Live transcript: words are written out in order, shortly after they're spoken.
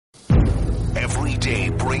every day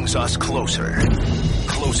brings us closer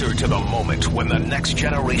to the moment when the next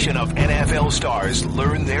generation of NFL stars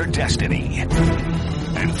learn their destiny.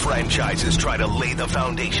 And franchises try to lay the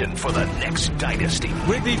foundation for the next dynasty.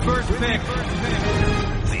 With the first pick.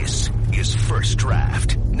 This is First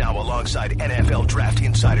Draft. Now alongside NFL Draft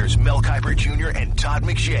Insiders Mel Kiper Jr. and Todd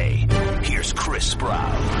McShay, here's Chris Sproul.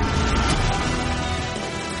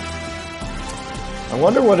 I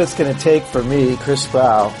wonder what it's going to take for me, Chris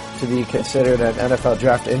Sproul, to be considered an NFL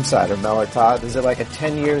Draft Insider, Mel or Todd. Is it like a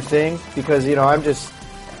 10-year thing? Because, I'm just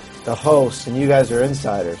the host and you guys are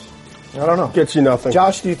insiders. I don't know. Gets you nothing.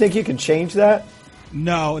 Josh, do you think you can change that?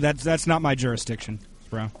 No, that's not my jurisdiction,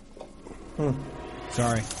 Sproul.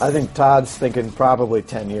 Sorry. I think Todd's thinking probably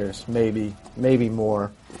 10 years, maybe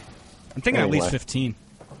more. I'm thinking anyway. At least 15.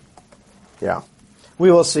 Yeah.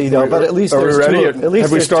 We will see, though, but at least there's ready? two of them. At least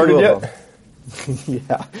have we started yet?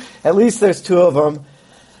 Yeah. At least there's two of them.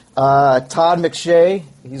 Todd McShay,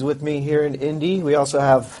 he's with me here in Indy. We also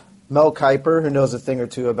have Mel Kiper, who knows a thing or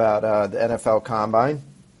two about the NFL Combine.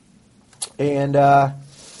 And,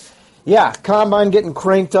 Combine getting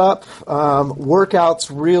cranked up.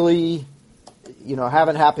 Workouts really,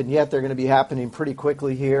 haven't happened yet. They're going to be happening pretty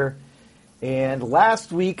quickly here. And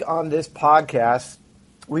last week on this podcast,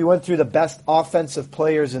 we went through the best offensive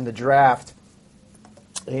players in the draft.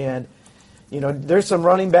 And there's some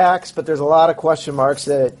running backs, but there's a lot of question marks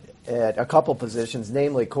at a couple positions,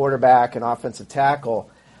 namely quarterback and offensive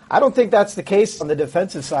tackle. I don't think that's the case on the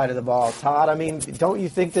defensive side of the ball, Todd. I mean, don't you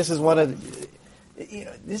think this is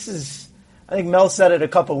I think Mel said it a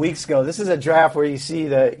couple weeks ago. This is a draft where you see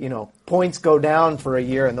the, points go down for a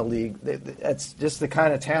year in the league. That's just the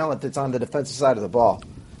kind of talent that's on the defensive side of the ball.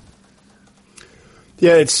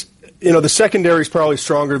 Yeah, it's... the secondary is probably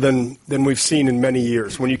stronger than we've seen in many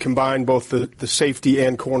years when you combine both the safety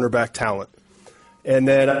and cornerback talent. And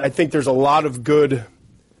then I think there's a lot of good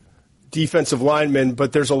defensive linemen,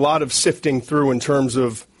 but there's a lot of sifting through in terms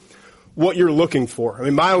of what you're looking for. I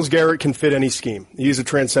mean, Myles Garrett can fit any scheme. He's a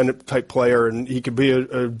transcendent type player, and he could be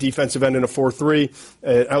a defensive end in a 4-3,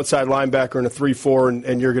 an outside linebacker in a 3-4,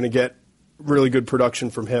 and you're going to get really good production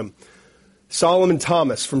from him. Solomon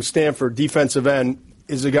Thomas from Stanford, defensive end,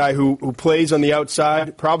 is a guy who plays on the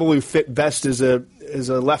outside, probably fit best as a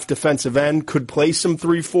left defensive end, could play some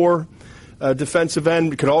 3-4 defensive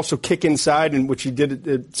end, could also kick inside, which he did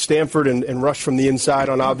at Stanford, and rush from the inside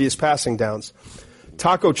on obvious passing downs.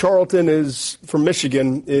 Taco Charlton is from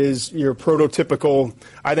Michigan, is your prototypical,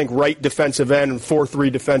 I think, right defensive end and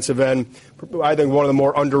 4-3 defensive end. I think one of the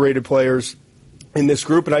more underrated players in this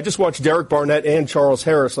group. And I just watched Derek Barnett and Charles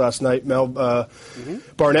Harris last night, Mel.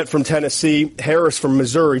 Barnett from Tennessee, Harris from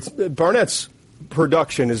Missouri. Barnett's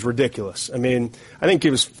production is ridiculous. I mean, I think it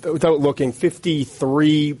was, without looking,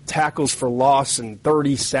 53 tackles for loss and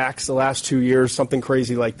 30 sacks the last 2 years, something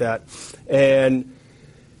crazy like that. And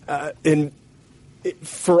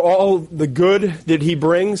for all the good that he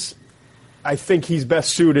brings, I think he's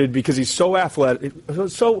best suited because he's so athletic.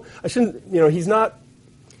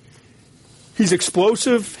 He's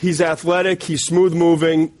explosive, he's athletic, he's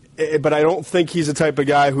smooth-moving, but I don't think he's the type of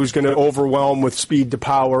guy who's going to overwhelm with speed to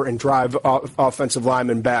power and drive offensive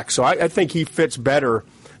linemen back. So I think he fits better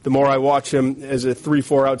the more I watch him as a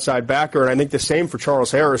 3-4 outside backer, and I think the same for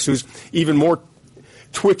Charles Harris, who's even more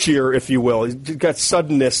twitchier, if you will. He's got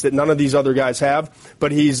suddenness that none of these other guys have,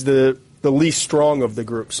 but he's the least strong of the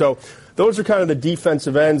group. So those are kind of the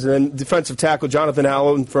defensive ends. And then defensive tackle, Jonathan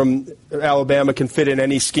Allen from Alabama can fit in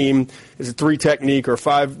any scheme as a 3-technique or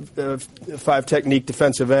 5-technique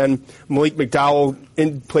defensive end. Malik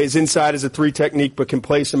McDowell plays inside as a 3-technique but can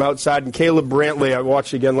play some outside. And Caleb Brantley, I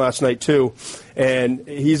watched again last night too, and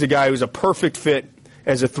he's a guy who's a perfect fit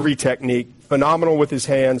as a 3-technique. Phenomenal with his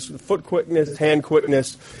hands, foot quickness, hand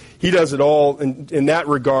quickness. He does it all in that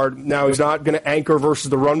regard. Now, he's not going to anchor versus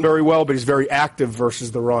the run very well, but he's very active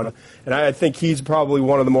versus the run. And I think he's probably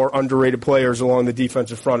one of the more underrated players along the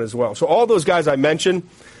defensive front as well. So all those guys I mentioned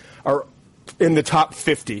are in the top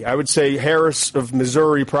 50. I would say Harris of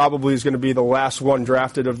Missouri probably is going to be the last one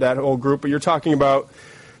drafted of that whole group. But you're talking about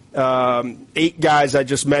 8 guys I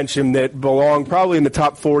just mentioned that belong probably in the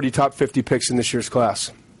top 40, top 50 picks in this year's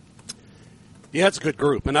class. Yeah, it's a good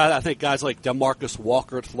group. And I think guys like DeMarcus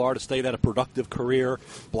Walker at Florida State had a productive career,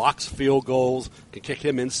 blocks field goals, can kick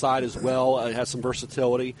him inside as well, has some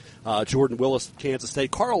versatility. Jordan Willis at Kansas State.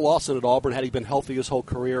 Carl Lawson at Auburn, had he been healthy his whole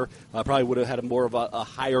career, probably would have had more of a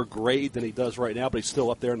higher grade than he does right now, but he's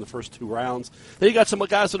still up there in the first 2 rounds. Then you got some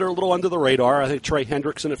guys that are a little under the radar. I think Trey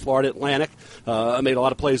Hendrickson at Florida Atlantic made a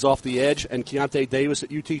lot of plays off the edge, and Keontae Davis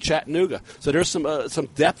at UT Chattanooga. So there's some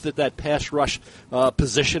depth at that pass rush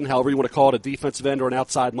position, however you want to call it, a defensive end or an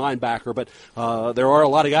outside linebacker, but there are a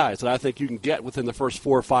lot of guys that I think you can get within the first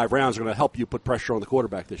 4 or 5 rounds are going to help you put pressure on the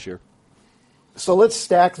quarterback this year. So let's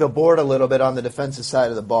stack the board a little bit on the defensive side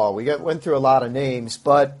of the ball. We went through a lot of names,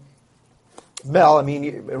 but Mel, I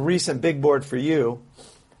mean, a recent big board for you.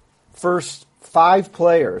 First 5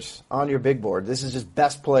 players on your big board. This is just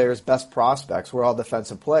best players, best prospects. We're all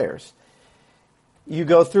defensive players. You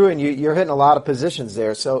go through and you're hitting a lot of positions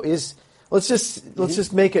there. So let's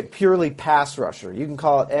just make it purely pass rusher. You can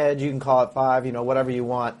call it edge, you can call it 5, whatever you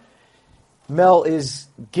want. Mel, is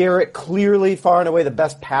Garrett clearly far and away the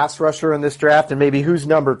best pass rusher in this draft? And maybe who's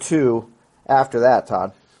number 2 after that,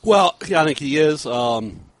 Todd? Well, yeah, I think he is.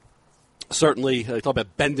 Certainly, talk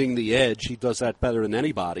about bending the edge. He does that better than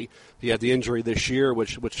anybody. He had the injury this year,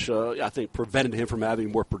 which I think prevented him from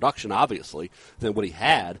having more production, obviously, than what he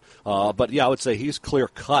had. But, yeah, I would say he's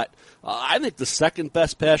clear-cut. I think the second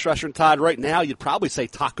best pass rusher in Todd right now, you'd probably say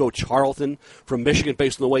Taco Charlton from Michigan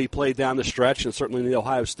based on the way he played down the stretch and certainly in the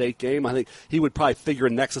Ohio State game. I think he would probably figure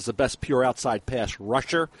next as the best pure outside pass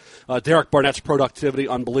rusher. Derek Barnett's productivity,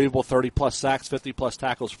 unbelievable, 30-plus sacks, 50-plus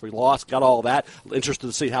tackles for loss, got all that. Interested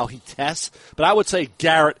to see how he tests. But I would say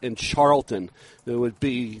Garrett and Charlton would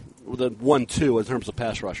be the 1-2 in terms of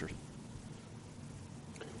pass rushers.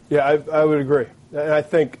 Yeah, I would agree. And I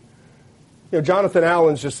think Jonathan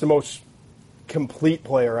Allen's just the most complete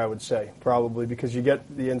player, I would say, probably, because you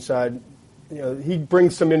get the inside. He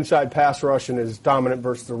brings some inside pass rush and is dominant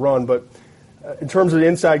versus the run. But in terms of the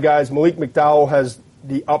inside guys, Malik McDowell has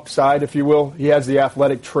the upside, if you will. He has the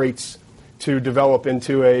athletic traits to develop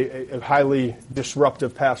into a highly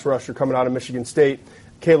disruptive pass rusher coming out of Michigan State.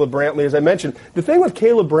 Caleb Brantley, as I mentioned. The thing with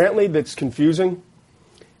Caleb Brantley that's confusing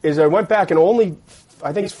is I went back and only,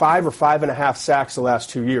 I think it's 5 or 5.5 sacks the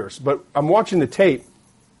last 2 years. But I'm watching the tape,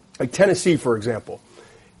 like Tennessee, for example.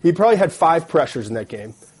 He probably had 5 pressures in that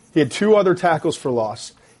game. He had 2 other tackles for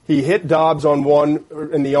loss. He hit Dobbs on one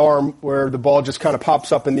in the arm where the ball just kind of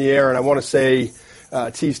pops up in the air, and I want to say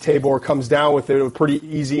Tease Tabor comes down with it. It was a pretty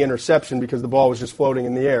easy interception because the ball was just floating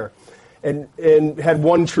in the air. And had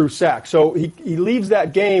 1 true sack. So he leaves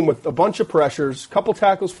that game with a bunch of pressures, a couple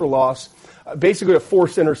tackles for loss, basically a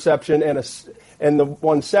forced interception and the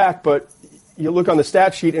 1 sack, but you look on the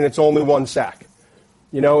stat sheet and it's only 1 sack.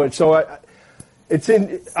 And so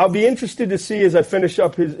I'll be interested to see as I finish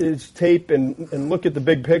up his tape and look at the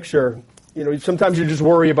big picture. Sometimes you just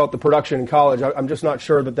worry about the production in college. I'm just not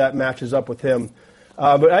sure that matches up with him.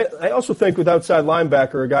 But I also think with outside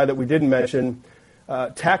linebacker, a guy that we didn't mention,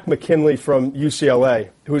 Tack McKinley from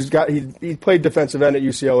UCLA, he played defensive end at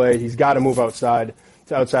UCLA. He's got to move outside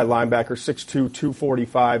to outside linebacker, 6'2",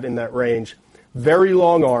 245 in that range. Very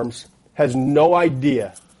long arms, has no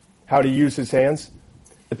idea how to use his hands.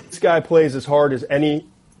 But this guy plays as hard as any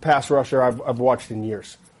pass rusher I've watched in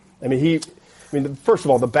years. First of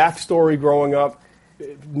all, the backstory growing up,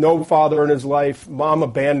 no father in his life, mom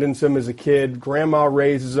abandons him as a kid, grandma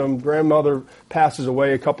raises him, grandmother passes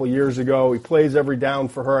away a couple of years ago, he plays every down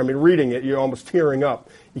for her. reading it, you're almost tearing up.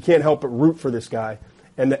 You can't help but root for this guy.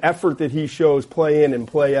 And the effort that he shows play in and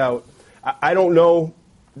play out, I don't know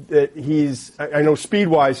that I know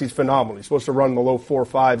speed-wise he's phenomenal. He's supposed to run the low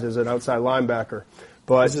 4.5s as an outside linebacker.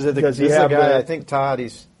 But this is the guy, I think, Todd,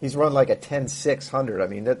 he's run like a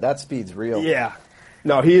 10.600. That speed's real. Yeah.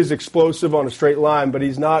 No, he is explosive on a straight line, but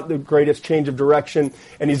he's not the greatest change of direction,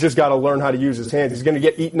 and he's just got to learn how to use his hands. He's going to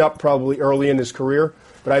get eaten up probably early in his career,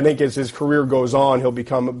 but I think as his career goes on, he'll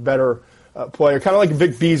become a better player, kind of like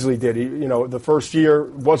Vic Beasley did. He, the first year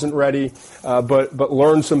wasn't ready, but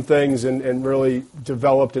learned some things and really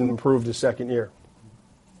developed and improved his second year.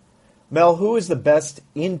 Mel, who is the best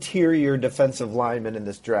interior defensive lineman in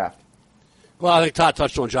this draft? Well, I think Todd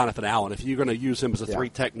touched on Jonathan Allen. If you're going to use him as a 3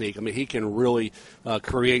 technique, he can really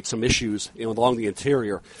create some issues along the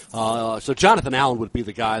interior. So Jonathan Allen would be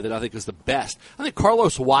the guy that I think is the best. I think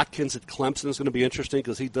Carlos Watkins at Clemson is going to be interesting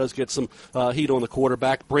because he does get some heat on the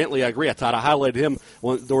quarterback. Brantley, I agree. Todd, I highlighted him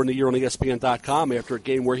during the year on ESPN.com after a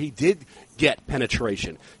game where he did get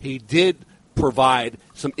penetration. He did provide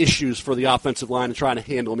some issues for the offensive line and trying to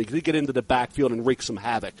handle him. He could get into the backfield and wreak some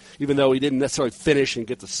havoc, even though he didn't necessarily finish and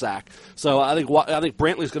get the sack. So I think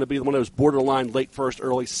Brantley's going to be one of those borderline late first,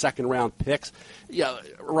 early second round picks. Yeah,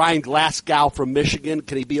 Ryan Glasgow from Michigan,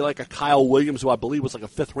 can he be like a Kyle Williams, who I believe was like a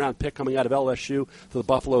 5th round pick coming out of LSU to the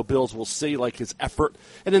Buffalo Bills? We'll see, his effort.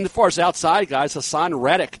 And then as far as outside guys, Hassan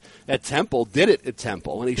Reddick at Temple did it at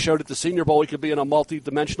Temple, and he showed at the Senior Bowl he could be a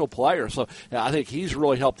multi-dimensional player. So I think he's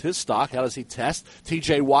really helped his stock. How does he test?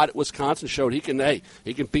 T.J. Watt at Wisconsin showed he can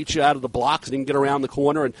beat you out of the blocks and he can get around the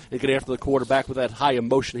corner and get after the quarterback with that high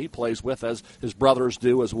emotion he plays with, as his brothers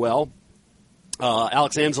do as well.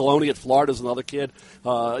 Alex Anzalone at Florida is another kid.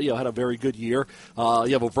 Had a very good year.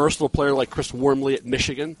 You have a versatile player like Chris Wormley at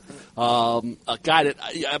Michigan. A guy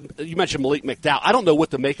that you mentioned Malik McDowell. I don't know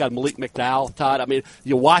what to make out of Malik McDowell, Todd. I mean,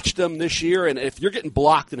 you watched him this year, and if you're getting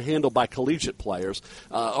blocked and handled by collegiate players,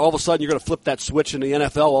 all of a sudden you're going to flip that switch in the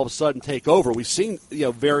NFL. All of a sudden, take over. We've seen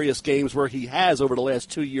various games where he has over the last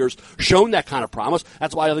 2 years shown that kind of promise.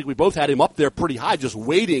 That's why I think we both had him up there pretty high, just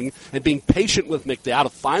waiting and being patient with McDowell to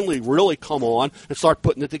finally really come on and start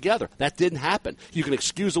putting it together. That didn't happen. You can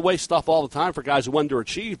excuse away stuff all the time for guys who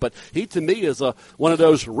underachieve, but he, to me, is one of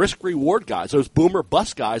those risk-reward guys, those boomer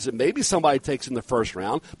bust guys that maybe somebody takes in the first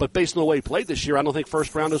round, but based on the way he played this year, I don't think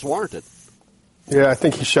first round is warranted. Yeah, I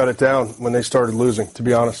think he shut it down when they started losing, to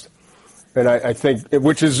be honest. And I think,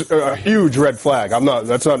 which is a huge red flag.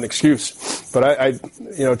 That's not an excuse. But I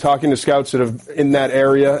talking to scouts that have in that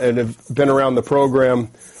area and have been around the program,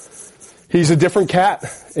 he's a different cat,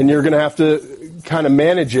 and you're going to have to kind of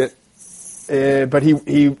manage it. But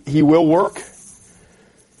he will work.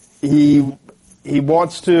 He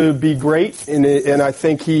wants to be great, and I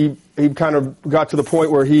think he kind of got to the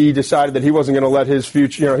point where he decided that he wasn't going to let his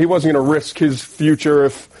future, he wasn't going to risk his future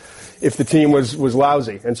if the team was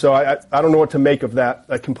lousy. And so I don't know what to make of that.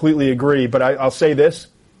 I completely agree, but I'll say this.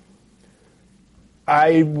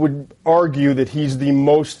 I would argue that he's the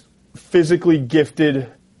most physically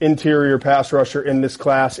gifted interior pass rusher in this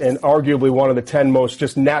class, and arguably one of the 10 most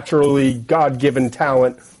just naturally God-given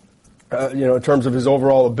talent, in terms of his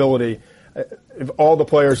overall ability of all the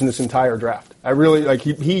players in this entire draft. I really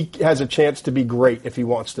he has a chance to be great if he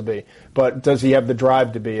wants to be, but does he have the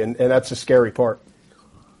drive to be? And that's the scary part.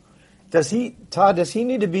 Does he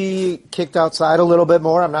need to be kicked outside a little bit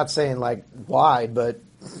more? I'm not saying wide, but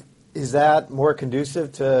is that more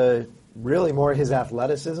conducive to really more his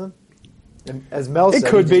athleticism? And as Mel said, it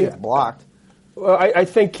could be blocked. Well, I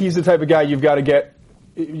think he's the type of guy you got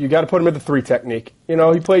to put him in the 3 technique.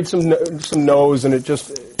 He played some nose, and it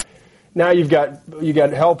just now you got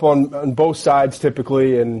help on both sides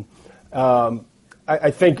typically, and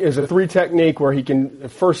I think as a 3 technique where he can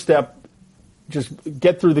first step just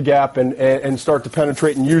get through the gap and start to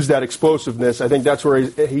penetrate and use that explosiveness. I think that's where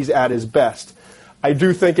he's at his best. I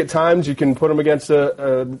do think at times you can put him against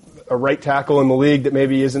a right tackle in the league that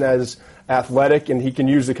maybe isn't as athletic, and he can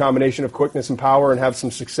use the combination of quickness and power and have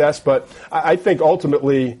some success. But I think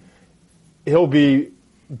ultimately he'll be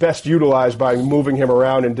best utilized by moving him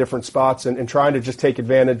around in different spots and trying to just take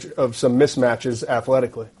advantage of some mismatches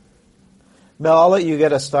athletically. Mel, I'll let you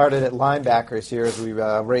get us started at linebackers here as we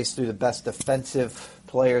race through the best defensive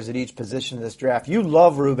players at each position in this draft. You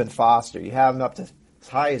love Reuben Foster. You have him up to as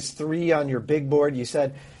high as 3 on your big board. You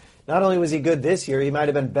said not only was he good this year, he might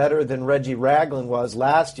have been better than Reggie Ragland was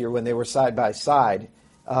last year when they were side by side.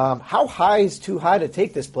 How high is too high to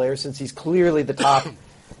take this player since he's clearly the top,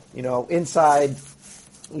 inside,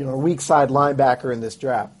 weak side linebacker in this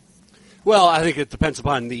draft? Well, I think it depends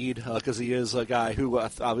upon need because he is a guy who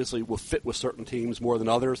obviously will fit with certain teams more than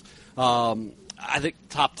others. I think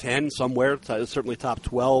top 10 somewhere, certainly top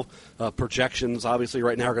 12. Projections obviously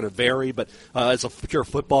right now are going to vary, but as a pure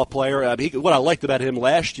football player, what I liked about him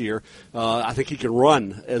last year, I think he can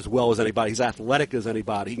run as well as anybody. He's athletic as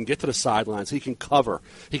anybody. He can get to the sidelines. He can cover.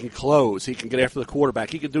 He can close. He can get after the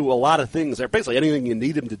quarterback. He can do a lot of things there, basically anything you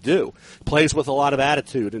need him to do. Plays with a lot of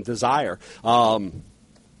attitude and desire.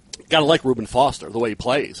 Got to like Reuben Foster, the way he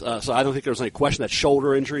plays. So I don't think there's any question that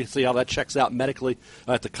shoulder injury, see how that checks out medically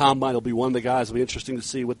at the Combine. He'll be one of the guys. It'll be interesting to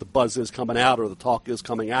see what the buzz is coming out or the talk is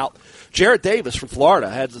coming out. Jarrett Davis from Florida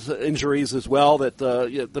had injuries as well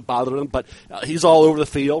that bothered him, but he's all over the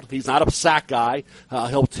field. He's not a sack guy.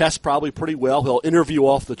 He'll test probably pretty well. He'll interview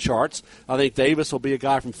off the charts. I think Davis will be a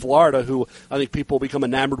guy from Florida who I think people will become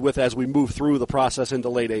enamored with as we move through the process into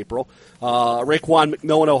late April. Raekwon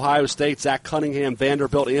McMillan, Ohio State, Zach Cunningham,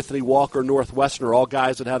 Vanderbilt, Anthony Walker, Northwestern are all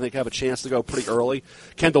guys that I think have a chance to go pretty early.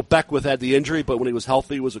 Kendall Beckwith had the injury, but when he was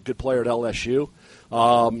healthy, he was a good player at LSU.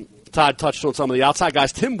 Todd touched on some of the outside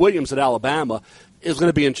guys. Tim Williams at Alabama is going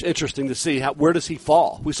to be interesting to see where does he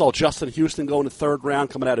fall. We saw Justin Houston go in the 3rd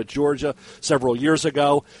round coming out of Georgia several years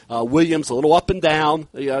ago. Williams a little up and down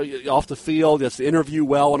off the field, has to interview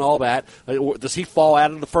well and all that. Does he fall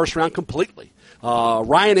out of the 1st round completely?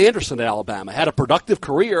 Ryan Anderson at Alabama had a productive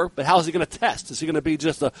career, but how is he going to test? Is he going to be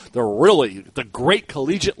just the great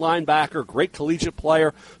collegiate linebacker, great collegiate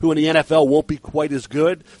player who in the NFL won't be quite as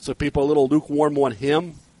good, so people are a little lukewarm on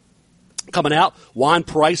him? Coming out, Juan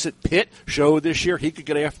Price at Pitt showed this year he could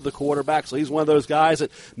get after the quarterback, so he's one of those guys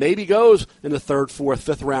that maybe goes in the 3rd, 4th,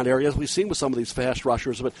 5th round area, as we've seen with some of these fast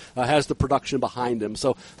rushers, but has the production behind him.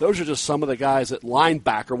 So those are just some of the guys at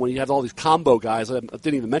linebacker. When you have all these combo guys, I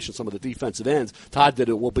didn't even mention some of the defensive ends. Todd did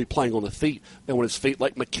it. Will be playing on the feet, and when his feet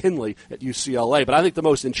like McKinley at UCLA. But I think the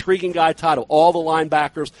most intriguing guy, Todd, of all the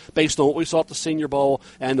linebackers, based on what we saw at the Senior Bowl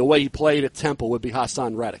and the way he played at Temple, would be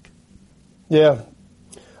Hassan Reddick. Yeah.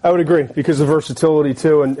 I would agree because of versatility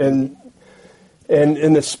too, and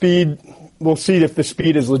the speed. We'll see if the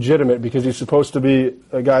speed is legitimate because he's supposed to be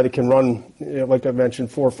a guy that can run, like I mentioned,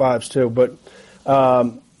 4.5s too. But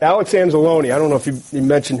Alex Anzalone, I don't know if you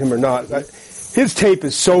mentioned him or not. His tape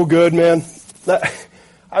is so good, man.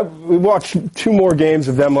 We watched 2 more games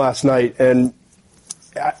of them last night, and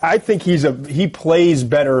I think he plays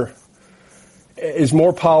better, is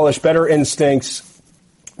more polished, better instincts.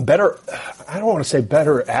 Better, I don't want to say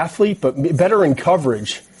better athlete, but better in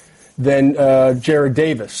coverage than Jared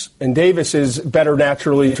Davis. And Davis is better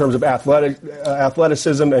naturally in terms of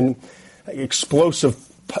athleticism and explosive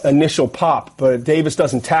initial pop, but Davis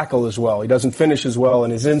doesn't tackle as well. He doesn't finish as well,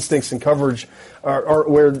 and his instincts and coverage aren't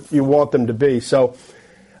where you want them to be. So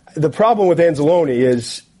the problem with Anzalone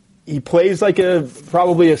is he plays like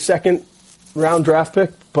probably a 2nd-round draft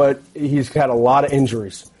pick, but he's had a lot of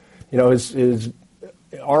injuries. His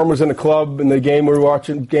arm was in a club in the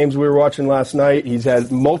games we were watching last night. He's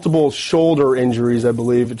had multiple shoulder injuries, I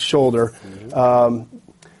believe. It's shoulder.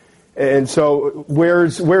 And so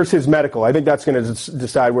where's his medical? I think that's going to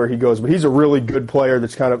decide where he goes. But he's a really good player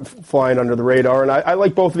that's kind of flying under the radar. And I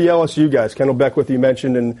like both of the LSU guys. Kendall Beckwith you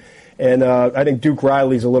mentioned, and I think Duke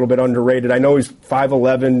Riley's a little bit underrated. I know he's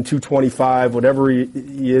 5'11", 225, whatever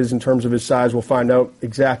he is in terms of his size. We'll find out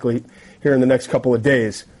exactly here in the next couple of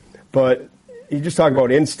days. But you just talk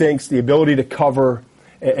about instincts, the ability to cover,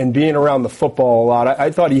 and being around the football a lot. I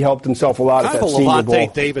thought he helped himself a lot at that Senior Bowl.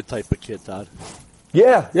 Levante David type of kid, Todd.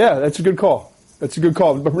 Yeah, that's a good call.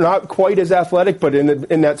 But not quite as athletic, but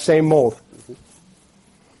in that same mold.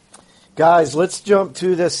 Guys, let's jump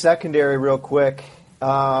to the secondary real quick.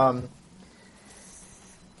 Jamal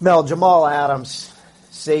Adams,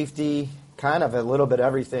 safety, kind of a little bit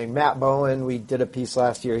everything. Matt Bowen, we did a piece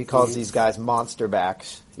last year. He calls these guys monster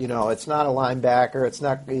backs. It's not a linebacker.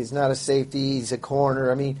 He's not a safety. He's a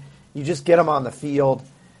corner. I mean, you just get him on the field.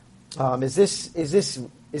 Is this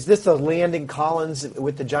the Landon Collins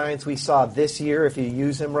with the Giants we saw this year if you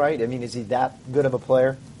use him right? I mean, is he that good of a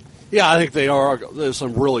player? Yeah, I think they are. There's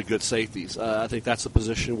some really good safeties. I think that's the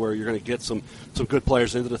position where you're going to get some good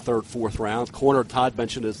players into the 3rd, 4th round. Corner, Todd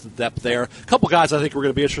mentioned, is the depth there. A couple guys I think are going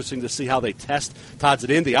to be interesting to see how they test. Todd's at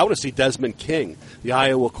Indy. I want to see Desmond King, the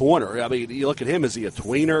Iowa corner. I mean, you look at him, is he a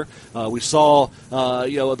tweener? We saw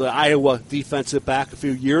the Iowa defensive back a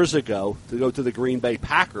few years ago to go to the Green Bay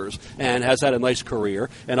Packers and has had a nice career.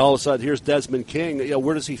 And all of a sudden, here's Desmond King.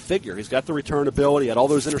 Where does he figure? He's got the return ability. He had all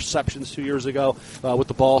those interceptions 2 years ago with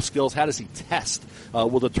the ball skills. How does he test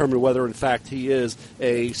will determine whether, in fact, he is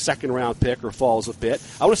a 2nd-round pick or falls a bit.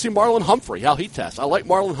 I want to see Marlon Humphrey, how he tests. I like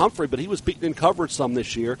Marlon Humphrey, but he was beaten in coverage some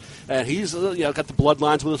this year, and he's got the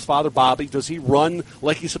bloodlines with his father, Bobby. Does he run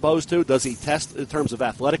like he's supposed to? Does he test in terms of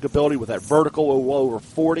athletic ability with that vertical over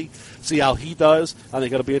 40? See how he does. I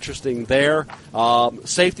think it'll be interesting there.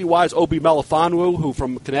 Safety-wise, Obi Melifonwu, who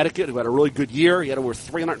from Connecticut, who had a really good year. He had over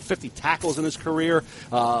 350 tackles in his career.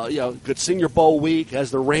 Good Senior Bowl week,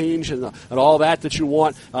 has the range and all that you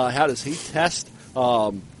want. How does he test?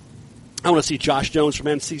 I want to see Josh Jones from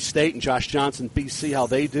NC State and Josh Johnson, BC, how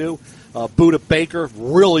they do. Buda Baker,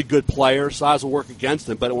 really good player. Size will work against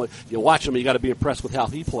him, but when you watch him, you got to be impressed with how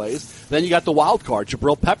he plays. Then you got the wild card,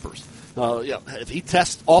 Jabril Peppers. If he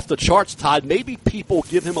tests off the charts, Todd, maybe people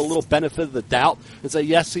give him a little benefit of the doubt and say,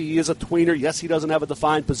 yes, he is a tweener. Yes, he doesn't have a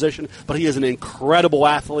defined position, but he is an incredible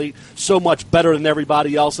athlete, so much better than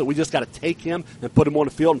everybody else that we just got to take him and put him on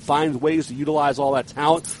the field and find ways to utilize all that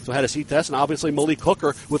talent. So how does he test? And obviously Malik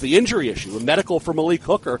Hooker with the injury issue. A medical for Malik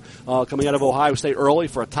Hooker coming out of Ohio State early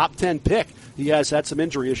for a top 10 pick. He has had some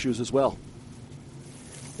injury issues as well.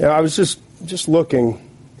 Yeah, I was just looking.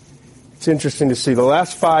 It's interesting to see. The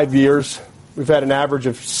last 5 years, we've had an average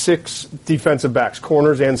of 6 defensive backs,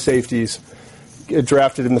 corners and safeties,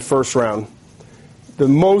 drafted in the 1st round. The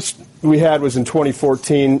most we had was in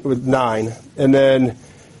 2014 with 9, and then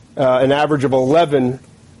an average of 11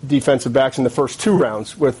 defensive backs in the first 2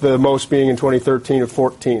 rounds, with the most being in 2013 of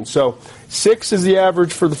 14. So 6 is the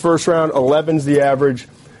average for the 1st round, 11 is the average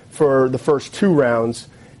for the first 2 rounds.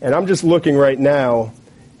 And I'm just looking right now,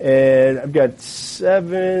 and I've got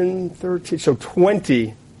 7, 13, so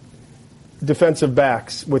 20 defensive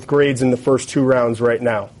backs with grades in the first 2 rounds right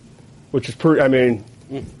now. which is pretty. I mean,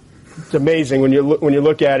 it's amazing when you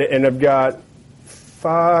look at it. And I've got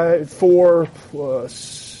 4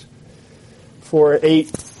 plus 4,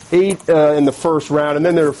 8 in the first round, and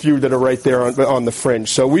then there are a few that are right there on the fringe.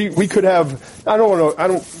 So we could have. I don't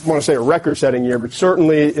want to say a record-setting year, but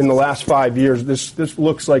certainly in the last 5 years, this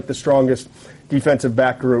looks like the strongest defensive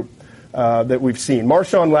back group that we've seen.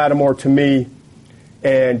 Marshawn Lattimore, to me,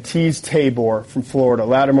 and Teez Tabor from Florida.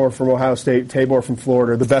 Lattimore from Ohio State, Tabor from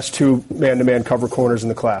Florida, the best 2 man-to-man cover corners in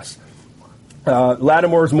the class.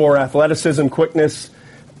 Lattimore's more athleticism, quickness.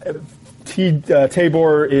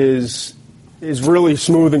 Tabor is really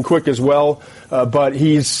smooth and quick as well, but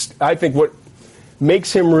I think what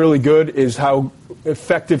makes him really good is how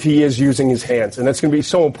effective he is using his hands, and that's going to be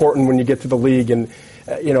so important when you get to the league and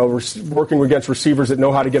working against receivers that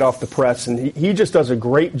know how to get off the press. And he just does a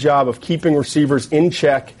great job of keeping receivers in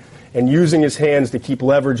check and using his hands to keep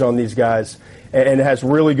leverage on these guys, and has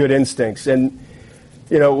really good instincts. And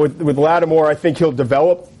with Lattimore, I think he'll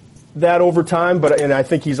develop that over time, and I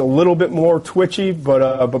think he's a little bit more twitchy,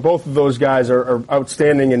 but both of those guys are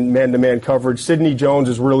outstanding in man-to-man coverage. Sidney Jones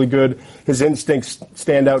is really good. His instincts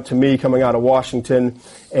stand out to me coming out of Washington,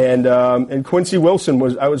 and Quincy Wilson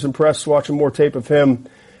I was impressed watching more tape of him.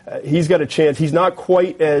 He's got a chance. He's not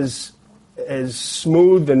quite as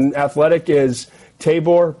smooth and athletic as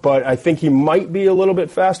Tabor, but I think he might be a little bit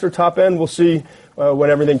faster top end. We'll see when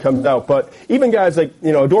everything comes out. But even guys like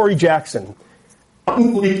Adoree Jackson.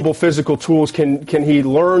 Unbelievable physical tools. Can he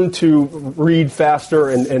learn to read faster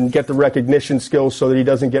and get the recognition skills so that he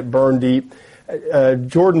doesn't get burned deep?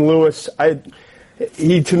 Jordan Lewis,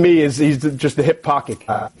 he's just the hip pocket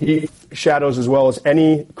guy. He shadows as well as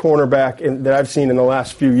any cornerback that I've seen in the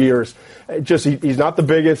last few years. He's not the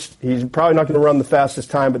biggest. He's probably not going to run the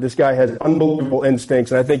fastest time, but this guy has unbelievable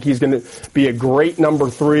instincts, and I think he's going to be a great number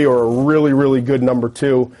 3 or a really, really good number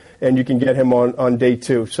 2, and you can get him on day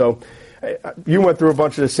 2. So. You went through a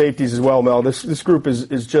bunch of the safeties as well, Mel. This group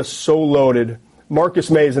is just so loaded.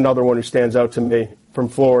 Marcus May is another one who stands out to me from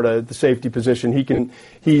Florida at the safety position.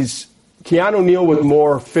 Keanu Neal was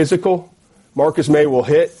more physical. Marcus May will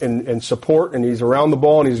hit and support, and he's around the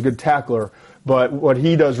ball, and he's a good tackler. But what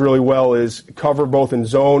he does really well is cover both in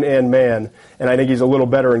zone and man, and I think he's a little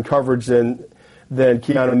better in coverage than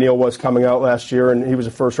Keanu Neal was coming out last year, and he was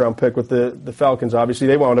a first-round pick with the Falcons. Obviously,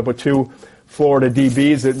 they wound up with 2 Florida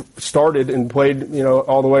DBs that started and played,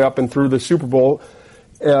 all the way up and through the Super Bowl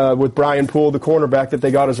with Brian Poole, the cornerback that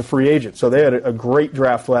they got as a free agent. So they had a great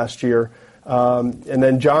draft last year. And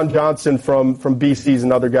then John Johnson from BC is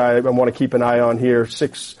another guy I want to keep an eye on here.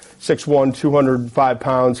 6'1", 205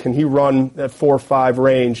 pounds. Can he run that 4.5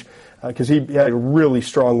 range? Because he had a really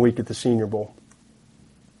strong week at the Senior Bowl.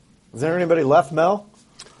 Is there anybody left, Mel?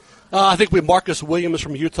 I think we have Marcus Williams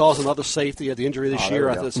from Utah as another safety. Had the injury this year.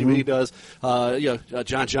 I have to see what he does.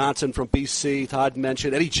 John Johnson from BC, Todd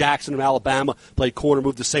mentioned. Eddie Jackson from Alabama played corner,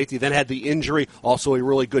 moved to safety, then had the injury. Also a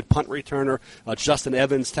really good punt returner. Justin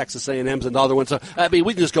Evans, Texas A&M's another one. So,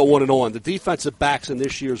 we can just go on and on. The defensive backs in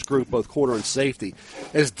this year's group, both corner and safety,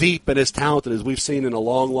 as deep and as talented as we've seen in a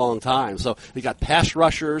long, long time. So you got pass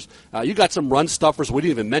rushers. You got some run stuffers. We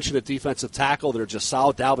didn't even mention a defensive tackle. They're just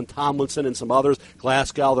solid. Dalvin Tomlinson and some others.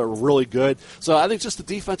 Glasgow, they're really good. So I think just the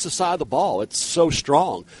defensive side of the ball, it's so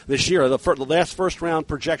strong this year. The last first-round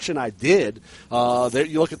projection I did,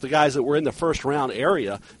 you look at the guys that were in the first-round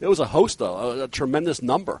area, it was a host, a tremendous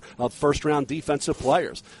number of first-round defensive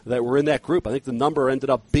players that were in that group. I think the number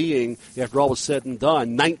ended up being, after all was said and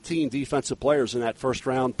done, 19 defensive players in that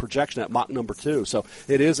first-round projection at mock number 2. So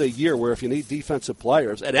it is a year where if you need defensive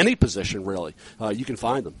players, at any position really, you can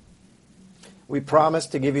find them. We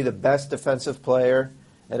promised to give you the best defensive player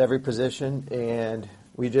at every position, and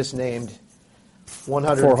we just named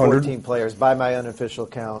 114 players by my unofficial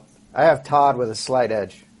count. I have Todd with a slight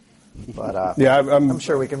edge, but I'm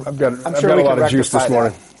sure we can. I've got a lot of juice this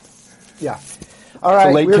morning. Yeah. All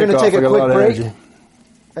right, we're going to take a quick break,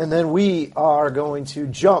 and then we are going to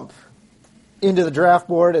jump into the draft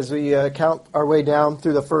board as we count our way down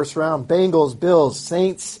through the first round. Bengals, Bills,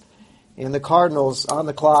 Saints, and the Cardinals on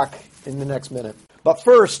the clock in the next minute. But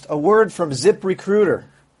first, a word from ZipRecruiter.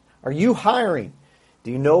 Are you hiring?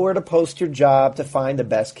 Do you know where to post your job to find the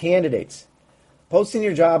best candidates? Posting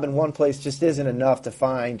your job in one place just isn't enough to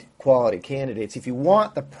find quality candidates. If you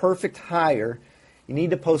want the perfect hire, you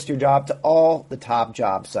need to post your job to all the top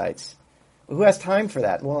job sites. But who has time for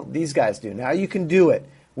that? Well, these guys do. Now you can do it.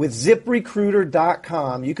 With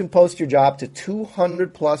ZipRecruiter.com, you can post your job to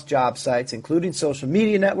 200-plus job sites, including social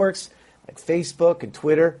media networks like Facebook and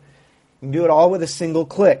Twitter. You can do it all with a single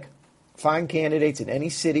click. Find candidates in any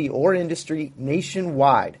city or industry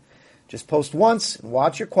nationwide. Just post once and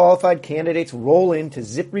watch your qualified candidates roll into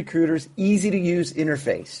ZipRecruiter's easy-to-use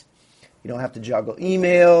interface. You don't have to juggle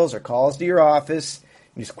emails or calls to your office.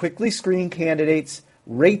 You just quickly screen candidates,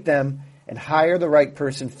 rate them, and hire the right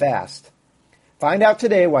person fast. Find out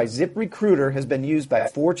today why ZipRecruiter has been used by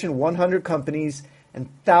Fortune 100 companies and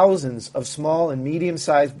thousands of small and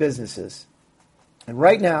medium-sized businesses. And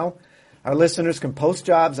right now, our listeners can post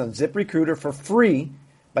jobs on ZipRecruiter for free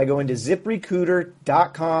by going to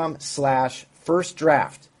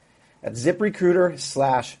ZipRecruiter.com/firstdraft. That's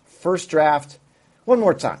ZipRecruiter/firstdraft. One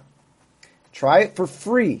more time. Try it for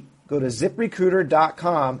free. Go to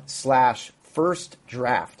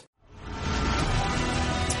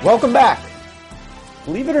ZipRecruiter.com/firstdraft. Welcome back.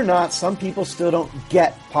 Believe it or not, some people still don't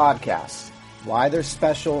get podcasts, why they're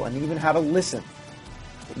special, and even how to listen.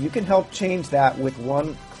 But you can help change that with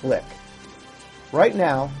one click. Right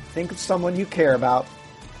now, think of someone you care about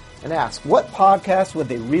and ask, what podcast would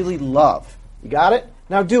they really love? You got it?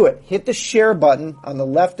 Now do it. Hit the share button on the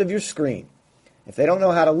left of your screen. If they don't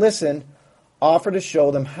know how to listen, offer to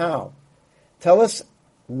show them how. Tell us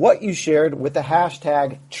what you shared with the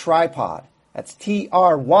hashtag tripod. That's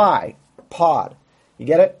TRY pod. You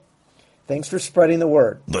get it? Thanks for spreading the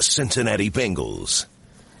word. The Cincinnati Bengals.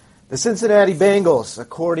 The Cincinnati Bengals,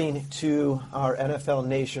 according to our NFL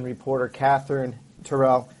Nation reporter, Catherine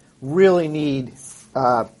Terrell, really need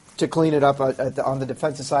to clean it up on the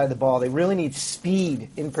defensive side of the ball. They really need speed,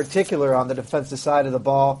 in particular, on the defensive side of the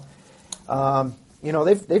ball.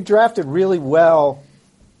 They've drafted really well.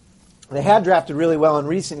 They had drafted really well in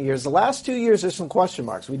recent years. The last 2 years, there's some question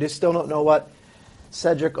marks. We just still don't know what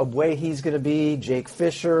Cedric Ogbuehi's going to be, Jake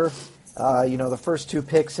Fisher, the first two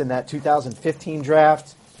picks in that 2015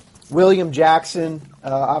 draft. William Jackson,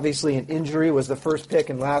 obviously an injury, was the first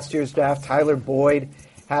pick in last year's draft. Tyler Boyd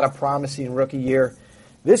had a promising rookie year.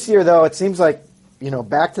 This year, though, it seems like,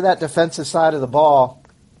 back to that defensive side of the ball,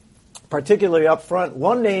 particularly up front.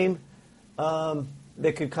 One name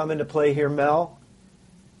that could come into play here, Mel,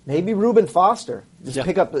 maybe Reuben Foster.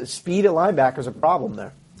 Pick up the speed at linebacker is a problem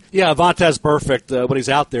there. Yeah, Vontaze Burfict, when he's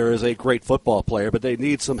out there, is a great football player, but they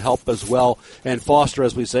need some help as well. And Foster,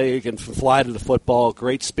 as we say, he can fly to the football,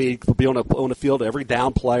 great speed, will be on the field, every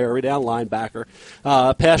down player, every down linebacker.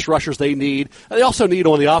 Pass rushers they need. They also need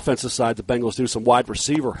on the offensive side, the Bengals do some wide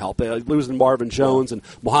receiver help. Losing Marvin Jones and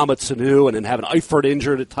Mohamed Sanu and then having Eifert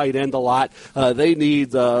injured at tight end a lot. They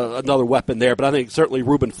need another weapon there, but I think certainly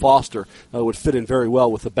Reuben Foster would fit in very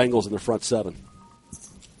well with the Bengals in the front seven.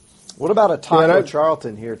 What about a Taco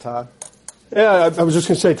Charlton here, Todd? Yeah, I was just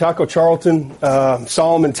going to say Taco Charlton,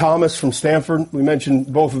 Solomon Thomas from Stanford. We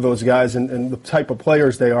mentioned both of those guys and the type of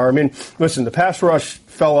players they are. I mean, listen, the pass rush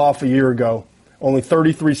fell off a year ago. Only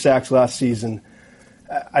 33 sacks last season.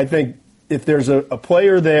 I think if there's a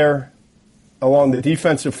player there along the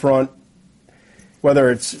defensive front, whether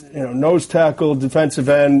it's nose tackle, defensive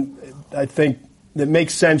end, I think it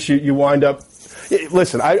makes sense you wind up.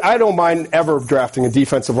 Listen, I don't mind ever drafting a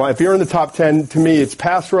defensive line. If you're in the top 10, to me, it's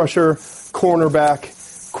pass rusher,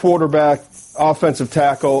 cornerback, quarterback, offensive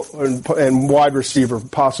tackle, and wide receiver,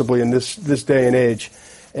 possibly in this day and age.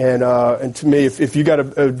 And to me, if you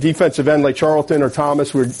got a defensive end like Charlton or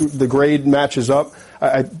Thomas, where the grade matches up,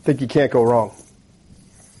 I think you can't go wrong.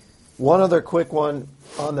 One other quick one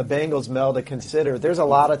on the Bengals, Mel, to consider. There's a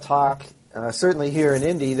lot of talk, certainly here in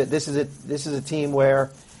Indy, that this is a team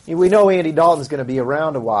where we know Andy Dalton's going to be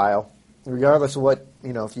around a while, regardless of what,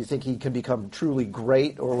 if you think he can become truly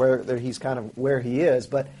great or whether he's kind of where he is.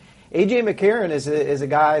 But A.J. McCarron is a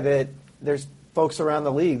guy that there's folks around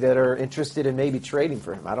the league that are interested in maybe trading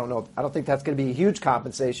for him. I don't know. I don't think that's going to be a huge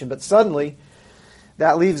compensation, but suddenly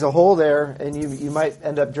that leaves a hole there, and you might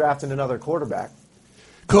end up drafting another quarterback.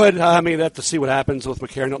 Could. Have to see what happens with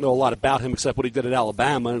McCarron. I don't know a lot about him except what he did at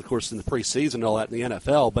Alabama and, of course, in the preseason and all that in the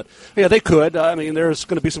NFL. But, yeah, they could. There's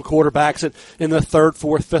going to be some quarterbacks in the third,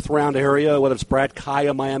 fourth, fifth round area, whether it's Brad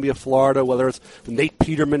Kaya, Miami of Florida, whether it's Nate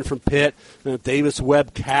Peterman from Pitt, Davis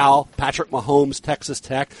Webb, Cal, Patrick Mahomes, Texas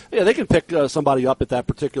Tech. Yeah, they can pick somebody up at that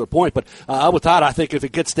particular point. But with that, I think if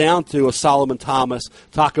it gets down to a Solomon Thomas,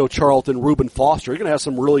 Taco Charlton, Reuben Foster, you're going to have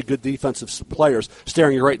some really good defensive players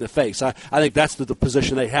staring you right in the face. I think that's the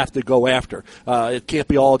position they have to go after. It can't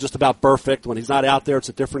be all just about Burfict. When he's not out there, it's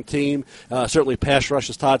a different team. Certainly pass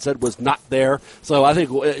rush, as Todd said, was not there. So I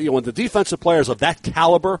think when the defensive players of that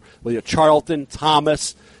caliber, whether Charlton,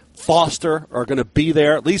 Thomas, Foster are going to be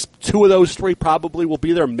there. At least two of those three probably will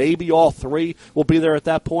be there. Maybe all three will be there at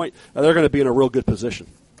that point. They're going to be in a real good position.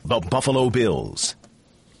 The Buffalo Bills.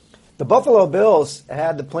 The Buffalo Bills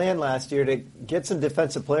had the plan last year to get some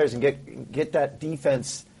defensive players and get that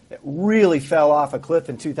defense that really fell off a cliff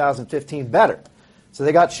in 2015 better. So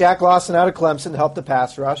they got Shaq Lawson out of Clemson to help the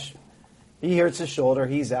pass rush. He hurts his shoulder.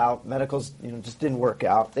 He's out. Medicals, just didn't work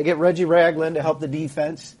out. They get Reggie Ragland to help the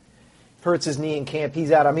defense. Hurts his knee in camp.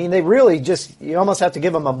 He's out. I mean, they really you almost have to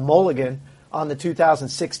give him a mulligan on the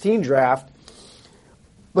 2016 draft.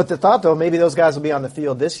 But the thought, though, maybe those guys will be on the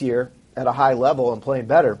field this year at a high level and playing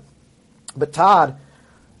better. But Todd,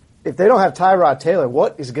 if they don't have Tyrod Taylor,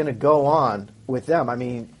 what is going to go on with them? I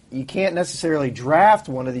mean, you can't necessarily draft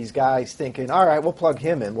one of these guys thinking, all right, we'll plug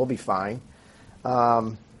him in. We'll be fine.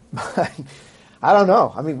 I don't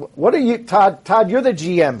know. I mean, what are you, Todd? Todd, you're the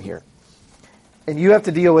GM here, and you have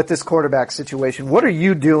to deal with this quarterback situation. What are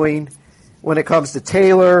you doing when it comes to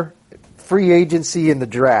Taylor, free agency, and the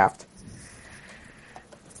draft?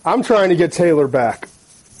 I'm trying to get Taylor back.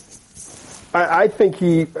 I think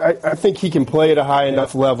he can play at a high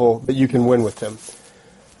enough level that you can win with him.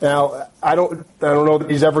 Now, I don't know that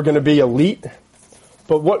he's ever going to be elite,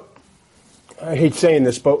 but I hate saying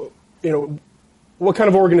this, but what kind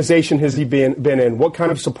of organization has he been in? What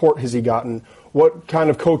kind of support has he gotten? What kind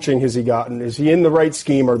of coaching has he gotten? Is he in the right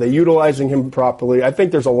scheme? Are they utilizing him properly? I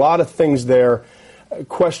think there's a lot of things there,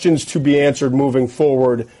 questions to be answered moving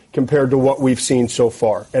forward compared to what we've seen so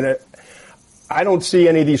far. And I don't see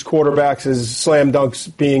any of these quarterbacks as slam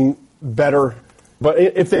dunks being better. But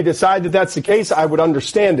if they decide that that's the case, I would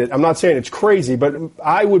understand it. I'm not saying it's crazy, but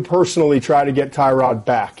I would personally try to get Tyrod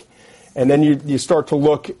back. And then you start to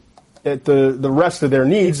look at the rest of their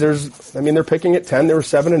needs. They're picking at 10. There were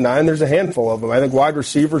 7 and 9. There's a handful of them. I think wide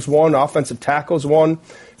receivers one, offensive tackles one,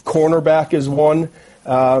 cornerback is one,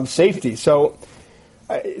 safety. So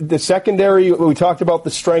the secondary, we talked about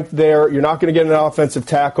the strength there. You're not going to get an offensive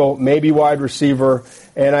tackle, maybe wide receiver.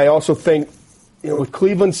 And I also think, with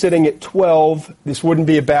Cleveland sitting at 12, this wouldn't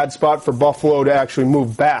be a bad spot for Buffalo to actually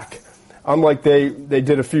move back. Unlike they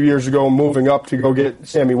did a few years ago, moving up to go get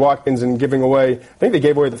Sammy Watkins and giving away, I think they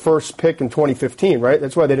gave away the first pick in 2015, right?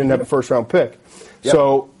 That's why they didn't have a first-round pick. Yep.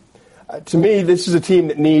 So, to me, this is a team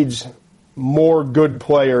that needs more good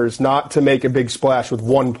players, not to make a big splash with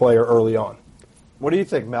one player early on. What do you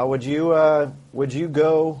think, Mel? Would you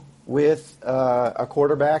go with a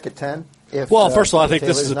quarterback at 10? First of all, I think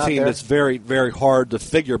this is a team that's very, very hard to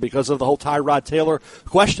figure because of the whole Tyrod Taylor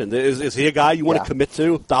question. Is he a guy you want to commit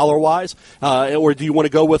to dollar-wise? Or do you want to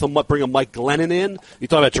go with bring a Mike Glennon in? You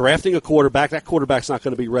talk about drafting a quarterback. That quarterback's not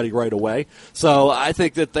going to be ready right away. So I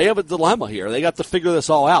think that they have a dilemma here. They got to figure this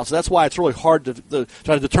all out. So that's why it's really hard to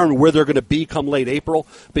try to determine where they're going to be come late April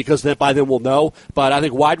because by then we'll know. But I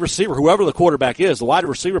think wide receiver, whoever the quarterback is, the wide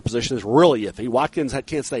receiver position is really iffy. Watkins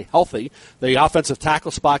can't stay healthy. The offensive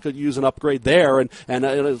tackle spot could use an upgrade there, and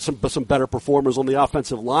some better performers on the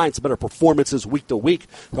offensive line, some better performances week to week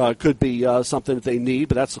could be something that they need,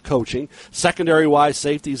 but that's the coaching. Secondary-wise,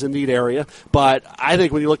 safety is a neat area, but I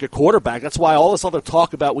think when you look at quarterback, that's why all this other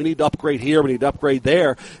talk about we need to upgrade here, we need to upgrade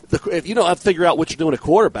there, if you don't have to figure out what you're doing at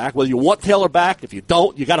quarterback, whether you want Taylor back, if you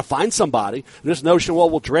don't, you got to find somebody. And this notion,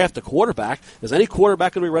 we'll draft a quarterback. Is any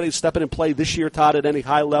quarterback going to be ready to step in and play this year, Todd, at any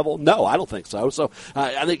high level? No, I don't think so. So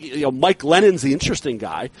I think Mike Glennon's the interesting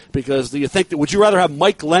guy because you think that would you rather have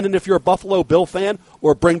Mike Glennon if you're a Buffalo Bill fan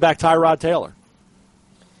or bring back Tyrod Taylor?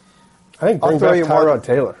 I think bring back Tyrod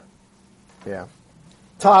Taylor. Yeah,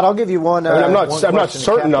 Todd, I'll give you one. I'm not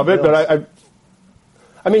certain of it, but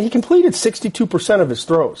I mean, he completed 62% of his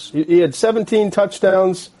throws. He had 17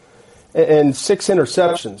 touchdowns and 6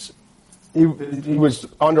 interceptions. He was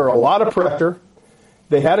under a lot of pressure.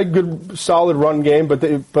 They had a good, solid run game, but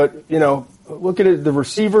look at it. The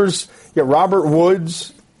receivers. Yeah, Robert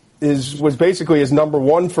Woods was basically his number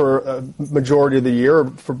one for a majority of the year,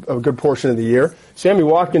 for a good portion of the year. Sammy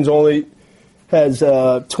Watkins only has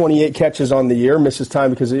 28 catches on the year, misses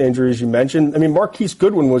time because of the injuries you mentioned. I mean, Marquise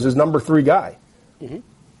Goodwin was his number 3 guy. Mm-hmm.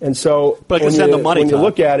 And so but when you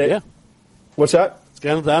look at it, what's that? It's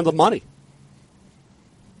getting down to money.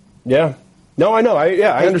 Yeah. No, I know.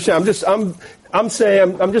 I understand. I'm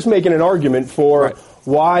saying I'm just making an argument for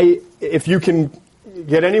why, if you can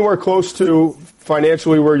get anywhere close to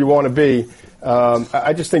financially where you want to be,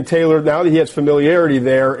 I just think Taylor, now that he has familiarity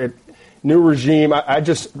there, new regime,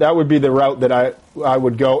 that would be the route that I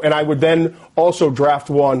would go. And I would then also draft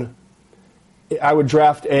one. I would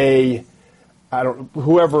draft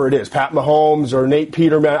whoever it is, Pat Mahomes or Nate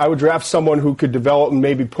Peterman. I would draft someone who could develop and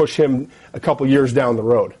maybe push him a couple years down the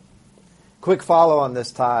road. Quick follow on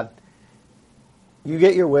this, Todd. You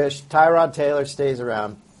get your wish. Tyrod Taylor stays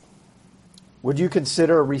around. Would you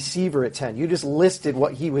consider a receiver at 10? You just listed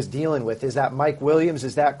what he was dealing with. Is that Mike Williams?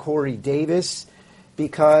 Is that Corey Davis?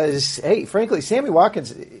 Because, hey, frankly, Sammy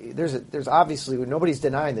Watkins, there's obviously, nobody's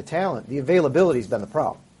denying the talent. The availability's been the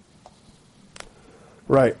problem.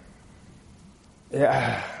 Right.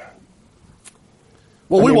 Yeah.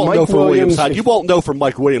 Well, we won't know from Williams' side. If, you won't know from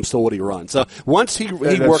Mike Williams till what he runs. So once he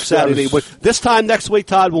works out, this time next week,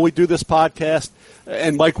 Todd, when we do this podcast,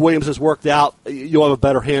 and Mike Williams has worked out, you'll have a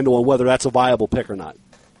better handle on whether that's a viable pick or not.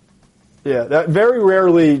 Yeah, very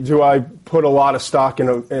rarely do I put a lot of stock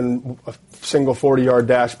in a single 40-yard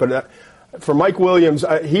dash, but for Mike Williams,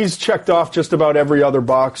 he's checked off just about every other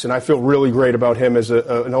box, and I feel really great about him as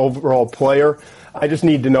an overall player. I just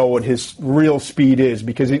need to know what his real speed is,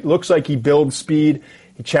 because it looks like he builds speed,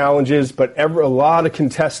 he challenges, but a lot of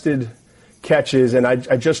contested catches, and I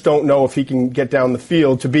just don't know if he can get down the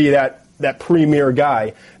field to be that premier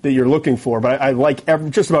guy that you're looking for. But I like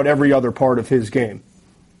just about every other part of his game.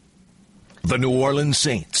 The New Orleans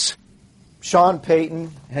Saints. Sean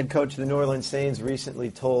Payton, head coach of the New Orleans Saints, recently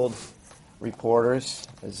told reporters,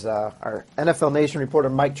 as our NFL Nation reporter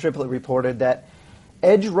Mike Triplett reported, that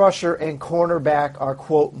edge rusher and cornerback are,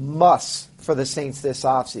 quote, musts for the Saints this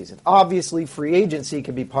offseason. Obviously, free agency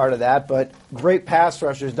could be part of that, but great pass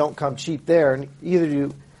rushers don't come cheap there, and either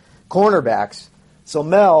do cornerbacks. So,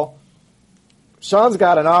 Mel, Sean's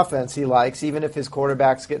got an offense he likes, even if his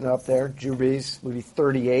quarterback's getting up there. Drew Brees will be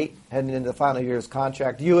 38, heading into the final year of his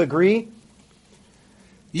contract. Do you agree?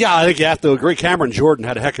 Yeah, I think you have to agree. Cameron Jordan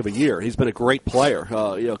had a heck of a year. He's been a great player,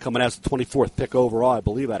 coming out as the 24th pick overall, I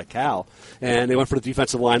believe, out of Cal. And they went for the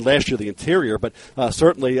defensive line last year, the interior. But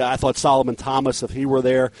certainly I thought Solomon Thomas, if he were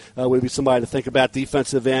there, would be somebody to think about.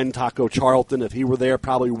 Defensive end, Taco Charlton, if he were there,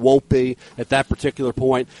 probably won't be at that particular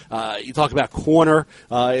point. You talk about corner.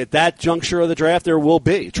 At that juncture of the draft, there will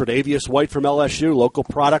be. Tre'Davious White from LSU, local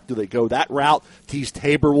product. Do they go that route? Tease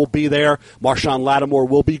Tabor will be there. Marshawn Lattimore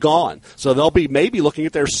will be gone. So they'll be maybe looking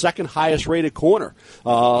at their second highest rated corner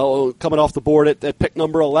coming off the board at pick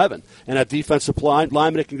number 11. And a defensive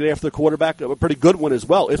lineman that can get after the quarterback, a pretty good one as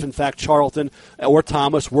well, if in fact Charlton or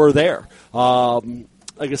Thomas were there. Like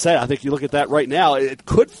I said, I think you look at that right now, it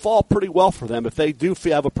could fall pretty well for them. If they do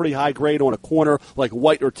have a pretty high grade on a corner like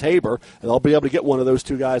White or Tabor, they'll be able to get one of those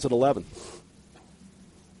two guys at 11.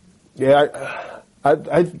 Yeah,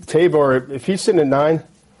 Tabor, if he's sitting at 9,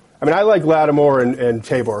 I mean, I like Lattimore and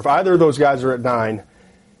Tabor. If either of those guys are at 9,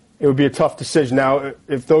 it would be a tough decision. Now,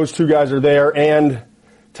 if those two guys are there and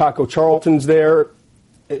Taco Charlton's there,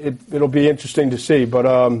 it'll be interesting to see.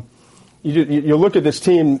 But you look at this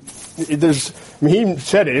team. He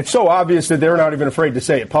said it. It's so obvious that they're not even afraid to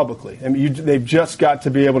say it publicly. I mean, they've just got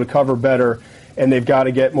to be able to cover better, and they've got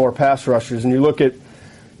to get more pass rushers. And you look at,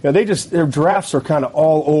 their drafts are kind of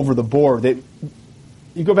all over the board.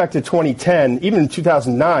 You go back to 2010, even in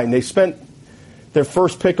 2009, they spent their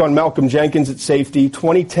first pick on Malcolm Jenkins at safety.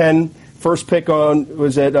 2010, first pick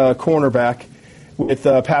was at cornerback with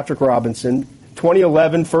Patrick Robinson.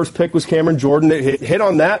 2011, first pick was Cameron Jordan. They hit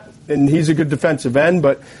on that, and he's a good defensive end.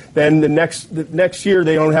 But then the next year,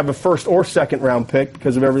 they don't have a first or second round pick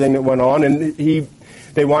because of everything that went on, and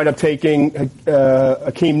they wind up taking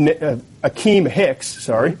Akeem Hicks,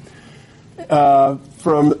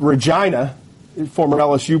 from Regina, former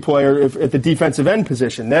LSU player at the defensive end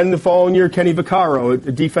position. Then the following year, Kenny Vaccaro,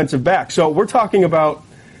 a defensive back. So we're talking about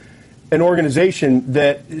an organization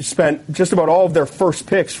that spent just about all of their first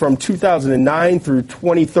picks from 2009 through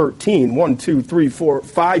 2013,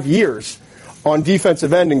 5 years on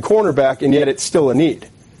defensive end and cornerback, and yet it's still a need.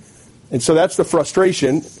 And so that's the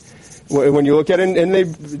frustration when you look at it. And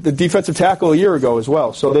the defensive tackle a year ago as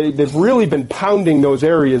well. So they've really been pounding those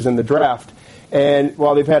areas in the draft. And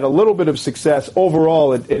while they've had a little bit of success,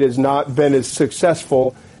 overall it has not been as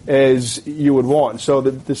successful as you would want. So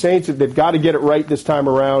the Saints, they've got to get it right this time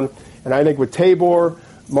around. And I think with Tabor,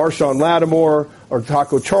 Marshawn Lattimore, or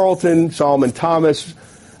Taco Charlton, Solomon Thomas,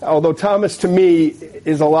 although Thomas to me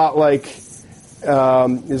is a lot like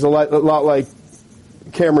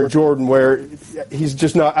Cameron Jordan, where he's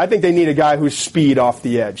just not. I think they need a guy who's speed off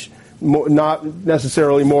the edge, not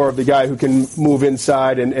necessarily more of the guy who can move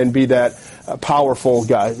inside and be that powerful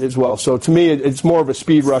guy as well. So to me, it's more of a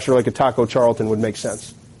speed rusher like a Taco Charlton would make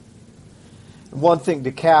sense. One thing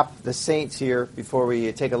to cap the Saints here before we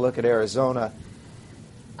take a look at Arizona.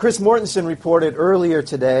 Chris Mortensen reported earlier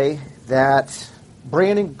today that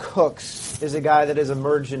Brandon Cooks is a guy that has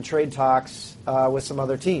emerged in trade talks with some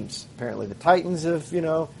other teams. Apparently the Titans have,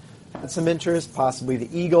 had some interest, possibly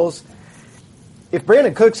the Eagles. If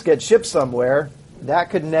Brandon Cooks gets shipped somewhere,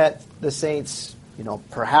 that could net the Saints,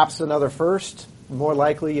 perhaps another first, more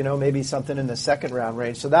likely, maybe something in the second round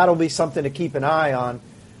range. So that'll be something to keep an eye on.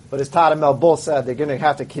 But as Todd and Mel both said, they're going to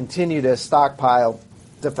have to continue to stockpile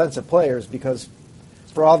defensive players because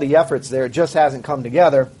for all the efforts there, it just hasn't come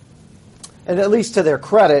together. And at least to their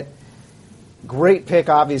credit, Great pick,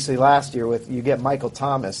 obviously, last year. You get Michael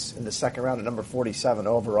Thomas in the second round at number 47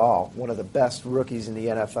 overall. One of the best rookies in the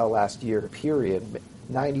NFL last year, period.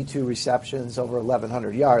 92 receptions, over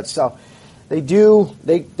 1,100 yards. So they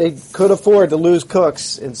could afford to lose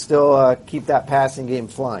Cooks and still keep that passing game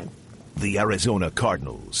flying. The Arizona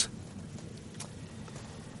Cardinals.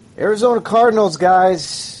 Arizona Cardinals,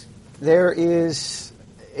 guys, there is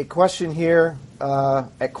a question here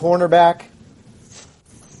at cornerback.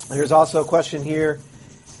 There's also a question here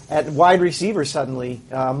at wide receiver suddenly.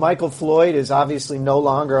 Michael Floyd is obviously no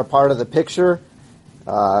longer a part of the picture.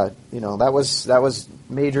 That was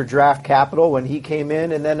major draft capital when he came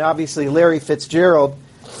in. And then obviously Larry Fitzgerald,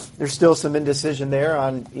 there's still some indecision there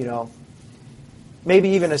on, maybe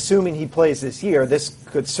even assuming he plays this year. This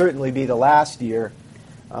could certainly be the last year.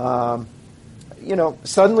 Suddenly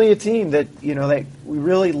a team that, we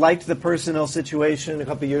really liked the personnel situation a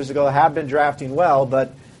couple of years ago, have been drafting well,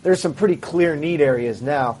 but there's some pretty clear need areas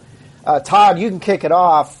now. Todd, you can kick it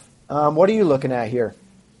off. What are you looking at here?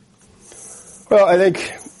 Well, I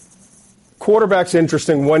think quarterback's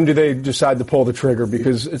interesting. When do they decide to pull the trigger?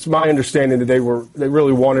 Because it's my understanding that they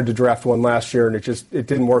really wanted to draft one last year, and it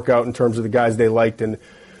didn't work out in terms of the guys they liked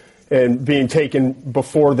and being taken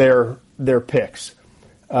before their picks.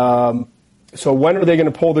 So when are they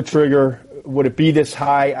going to pull the trigger? Would it be this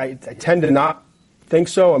high? I tend to not think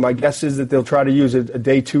so, and my guess is that they'll try to use a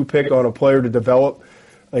day 2 pick on a player to develop,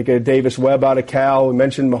 like a Davis Webb out of Cal. We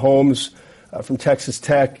mentioned Mahomes from Texas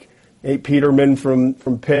Tech, Nate Peterman from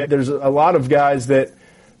Pitt. There's a lot of guys that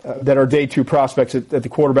are day 2 prospects at the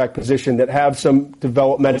quarterback position that have some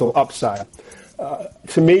developmental upside.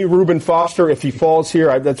 To me, Reuben Foster, if he falls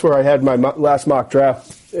here, that's where I had my last mock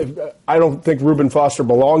draft. I don't think Reuben Foster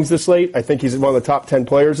belongs this late. I think he's one of the top 10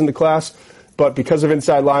 players in the class. But because of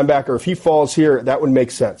inside linebacker, if he falls here, that would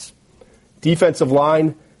make sense. Defensive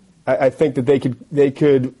line, I think that they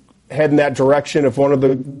could head in that direction if one of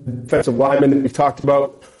the defensive linemen that we've talked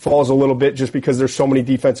about falls a little bit just because there's so many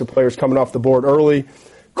defensive players coming off the board early.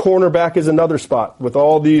 Cornerback is another spot. With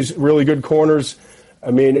all these really good corners,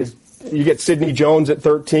 I mean, you get Sidney Jones at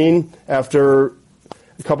 13 after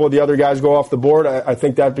a couple of the other guys go off the board. I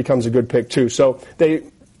think that becomes a good pick too. So they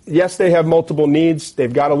have multiple needs.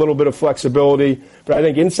 They've got a little bit of flexibility. But I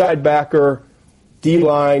think inside backer,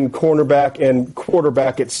 D-line, cornerback, and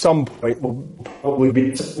quarterback at some point will probably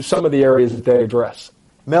be some of the areas that they address.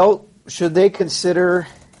 Mel, should they consider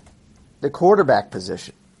the quarterback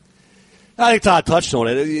position? I think Todd touched on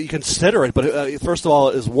it. You consider it, but first of all,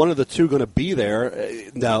 is one of the two going to be there?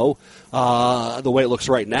 No, the way it looks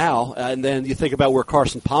right now. And then you think about where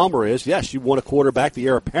Carson Palmer is. Yes, you want a quarterback, the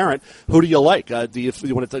heir apparent. Who do you like? Do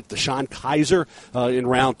you want to take Deshaun Kaiser in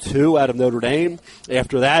round 2 out of Notre Dame?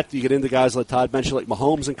 After that, you get into guys like Todd mentioned, like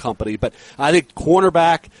Mahomes and company. But I think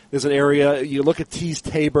cornerback is an area. You look at Tease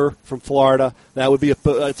Tabor from Florida. That would be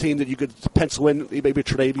a team that you could pencil in. Maybe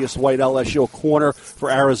Tre'Davious White, LSU, a corner for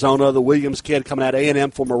Arizona. The Williams kid coming out of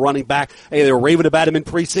A&M, former running back. Hey, they were raving about him in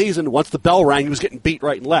preseason. Once the bell rang, he was getting beat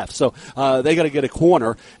right and left. So they got to get a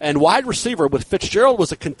corner. And wide receiver with Fitzgerald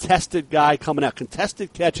was a contested guy coming out.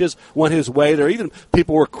 Contested catches went his way. There even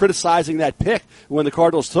people were criticizing that pick when the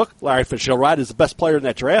Cardinals took Larry Fitzgerald, right, as the best player in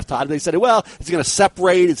that draft, Todd. They said, well, is he going to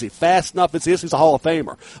separate? Is he fast enough? He's a Hall of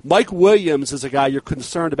Famer. Mike Williams is a guy you're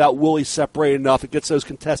concerned about. Will he separate enough? It gets those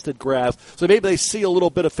contested grabs. So maybe they see a little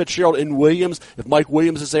bit of Fitzgerald in Williams. If Mike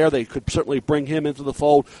Williams is there, they could certainly bring him into the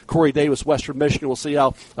fold. Corey Davis, Western Michigan. We'll see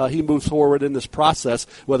how he moves forward in this process,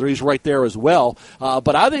 whether he's right there as well.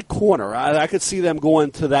 But I think corner, I could see them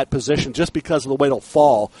going to that position just because of the way they'll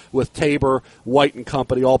fall with Tabor, White, and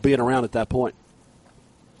company all being around at that point.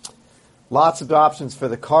 Lots of options for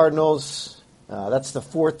the Cardinals. That's the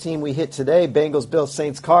 4th team we hit today, Bengals, Bills,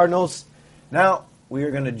 Saints, Cardinals. Now we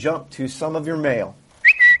are going to jump to some of your mail.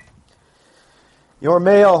 Your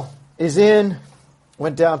mail is in.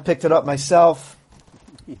 Went down, picked it up myself.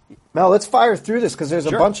 Mel, let's fire through this because there's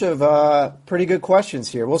a bunch of pretty good questions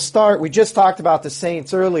here. We'll start. We just talked about the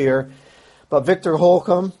Saints earlier, but Victor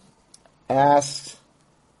Holcomb asked,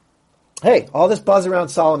 hey, all this buzz around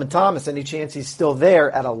Solomon Thomas, any chance he's still there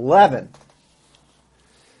at 11?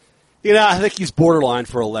 You know, I think he's borderline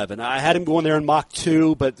for 11. I had him going there in mock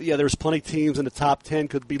 2, but yeah, there's plenty of teams in the top 10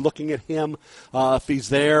 could be looking at him if he's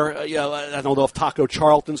there. I don't know if Taco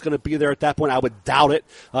Charlton's going to be there at that point. I would doubt it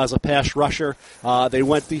as a pass rusher. They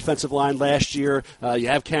went defensive line last year. You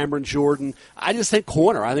have Cameron Jordan. I just think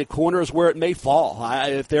corner. I think corner is where it may fall.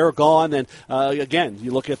 If they're gone, then again, you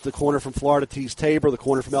look at the corner from Florida, Tease Tabor, the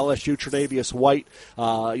corner from LSU, Tre'Davious White,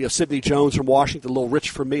 Sidney Jones from Washington, a little rich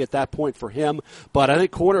for me at that point for him. But I think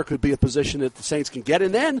corner could be be a position that the Saints can get.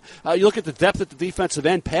 And then you look at the depth at the defensive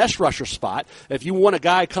end pass rusher spot. If you want a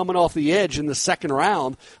guy coming off the edge in the second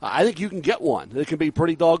round, I think you can get one. It can be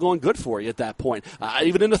pretty doggone good for you at that point.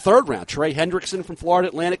 Even in the third round, Trey Hendrickson from Florida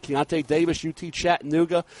Atlantic, Keontae Davis, UT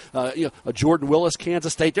Chattanooga, Jordan Willis,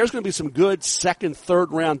 Kansas State. There's going to be some good second,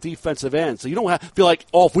 third round defensive ends. So you don't feel like,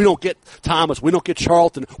 if we don't get Thomas, we don't get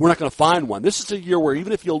Charlton, we're not going to find one. This is a year where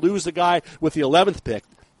even if you lose the guy with the 11th pick,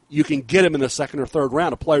 you can get him in the second or third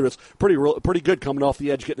round, a player that's pretty good coming off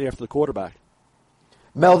the edge, getting after the quarterback.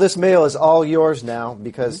 Mel, this mail is all yours now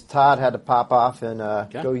because Todd had to pop off and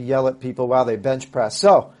go yell at people while they bench press.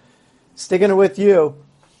 So, sticking with you,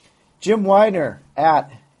 Jim Widener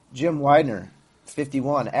at Jim Widener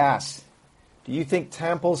 51 asks, do you think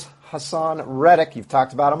Temple's Hassan Reddick, you've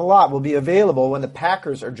talked about him a lot, will be available when the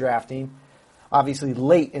Packers are drafting, obviously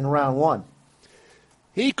late in round one?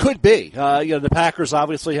 He could be. The Packers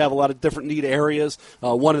obviously have a lot of different need areas.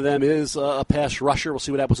 One of them is a pass rusher. We'll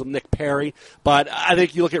see what happens with Nick Perry. But I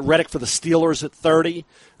think you look at Reddick for the Steelers at 30.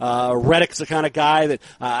 Reddick's the kind of guy that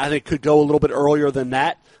I think could go a little bit earlier than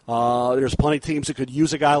that. There's plenty of teams that could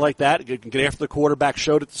use a guy like that. He can get after the quarterback,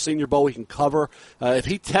 showed at the Senior Bowl, he can cover. If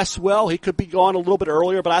he tests well, he could be gone a little bit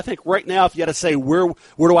earlier. But I think right now, if you had to say where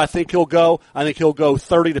do I think he'll go, I think he'll go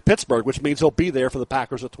 30 to Pittsburgh, which means he'll be there for the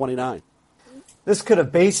Packers at 29. This could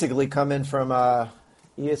have basically come in from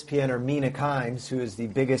ESPN or Mina Kimes, who is the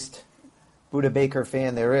biggest Budda Baker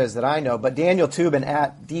fan there is that I know. But Daniel Tubin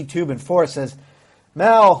at DTubin4 says,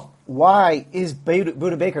 Mel, why is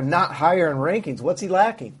Budda Baker not higher in rankings? What's he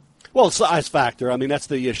lacking? Well, the size factor. I mean, that's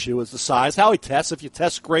the issue, is the size. How he tests. If you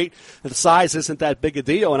test great, the size isn't that big a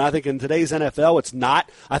deal. And I think in today's NFL, it's not.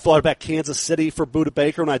 I thought about Kansas City for Budda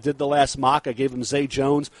Baker when I did the last mock. I gave him Zay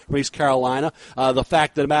Jones from East Carolina. The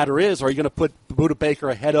fact of the matter is, are you going to put Budda Baker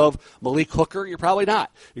ahead of Malik Hooker? You're probably not.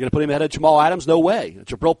 You're going to put him ahead of Jamal Adams? No way.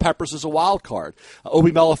 Jabril Peppers is a wild card.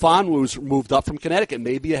 Obi Melifonwu, who's moved up from Connecticut,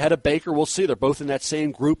 maybe ahead of Baker. We'll see. They're both in that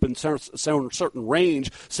same group in certain range,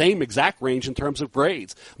 same exact range in terms of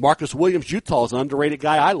grades. Marcus Williams, Utah, is an underrated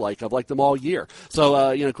guy I like. I've liked him all year. So,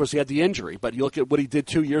 of course, he had the injury. But you look at what he did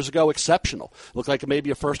 2 years ago, exceptional. Looked like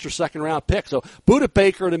maybe a first or second round pick. So Budda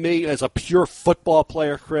Baker, to me, as a pure football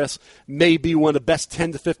player, Chris, may be one of the best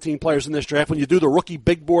 10 to 15 players in this draft. When you do the rookie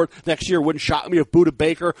big board next year, it wouldn't shock me if Budda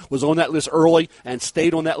Baker was on that list early and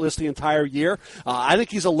stayed on that list the entire year. I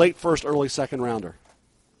think he's a late first, early second rounder.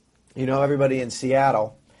 You know, everybody in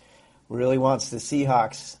Seattle really wants the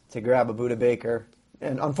Seahawks to grab a Budda Baker.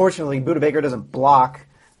 And unfortunately, Budda Baker doesn't block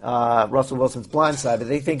Russell Wilson's blindside, but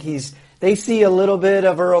they see a little bit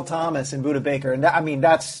of Earl Thomas in Budda Baker. And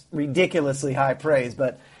that's ridiculously high praise,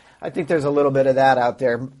 but I think there's a little bit of that out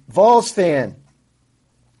there. Vols fan,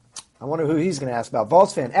 I wonder who he's going to ask about.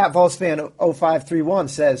 Vols fan, at Vols fan 0531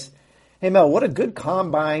 says, hey Mel, what a good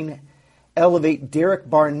combine elevate Derek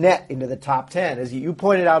Barnett into the top 10. As you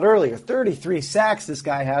pointed out earlier, 33 sacks this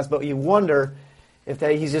guy has, but you wonder if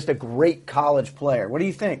he's just a great college player. What do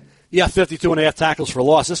you think? Yeah, 52.5 tackles for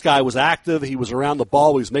loss. This guy was active. He was around the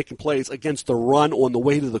ball. He was making plays against the run on the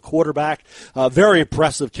way to the quarterback. Very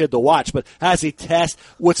impressive kid to watch. But as he tests,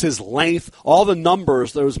 what's his length, all the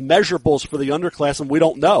numbers, those measurables for the underclassmen, we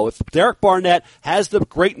don't know. If Derek Barnett has the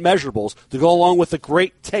great measurables to go along with the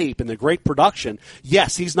great tape and the great production,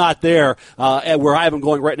 yes, he's not there where I have him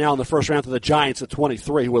going right now in the first round to the Giants at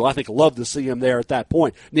 23, who will, I think, love to see him there at that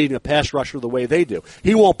point, needing a pass rusher the way they do.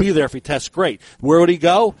 He won't be there if he tests great. Where would he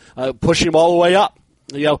go? Push him all the way up.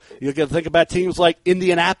 You got to think about teams like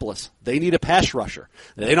Indianapolis. They need a pass rusher.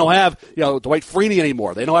 They don't have, Dwight Freeney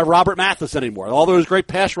anymore. They don't have Robert Mathis anymore. All those great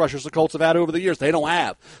pass rushers the Colts have had over the years, they don't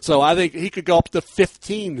have. So I think he could go up to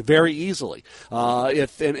 15 very easily.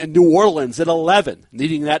 If in New Orleans at 11,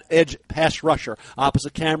 needing that edge pass rusher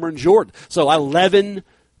opposite Cameron Jordan. So 11,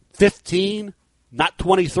 15, not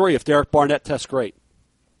 23 if Derek Barnett tests great.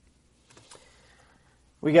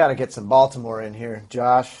 We got to get some Baltimore in here,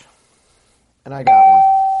 Josh. And I got one.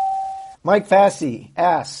 Mike Fassi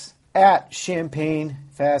asks, at Champagne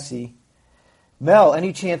Fassi, Mel,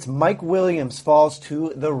 any chance Mike Williams falls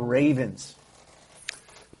to the Ravens?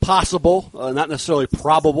 Possible, not necessarily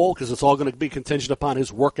probable, because it's all going to be contingent upon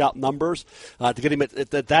his workout numbers. To get him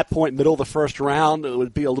at that point, middle of the first round, it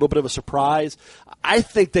would be a little bit of a surprise. I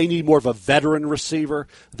think they need more of a veteran receiver.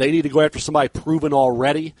 They need to go after somebody proven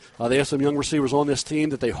already. They have some young receivers on this team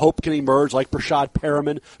that they hope can emerge, like Brashad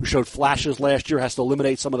Perriman, who showed flashes last year, has to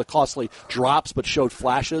eliminate some of the costly drops, but showed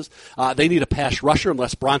flashes. They need a pass rusher,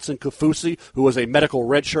 unless Bronson Kafusi, who was a medical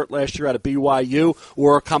redshirt last year out of BYU,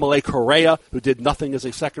 or Kamale Correa, who did nothing as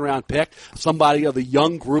a second second-round pick. Somebody of the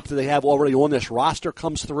young group that they have already on this roster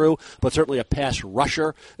comes through, but certainly a pass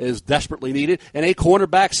rusher is desperately needed, and a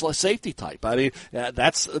cornerback safety type. I mean,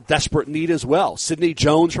 that's a desperate need as well. Sidney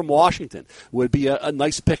Jones from Washington would be a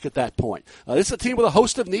nice pick at that point. This is a team with a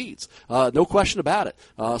host of needs, no question about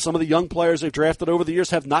it. Some of the young players they've drafted over the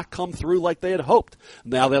years have not come through like they had hoped.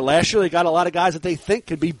 Now, that last year they got a lot of guys that they think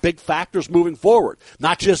could be big factors moving forward,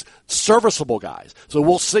 not just serviceable guys. So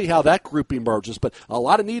we'll see how that group emerges, but a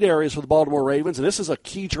lot of need areas for the Baltimore Ravens, and this is a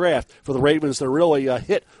key draft for the Ravens to really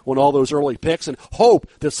hit on all those early picks and hope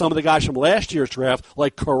that some of the guys from last year's draft,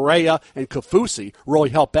 like Correa and Kafusi, really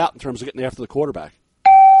help out in terms of getting after the quarterback.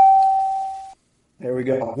 There we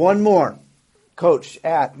go. One more. Coach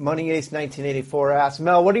at MoneyAce1984 asks,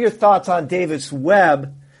 Mel, what are your thoughts on Davis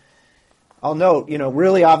Webb? I'll note,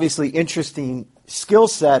 really obviously interesting skill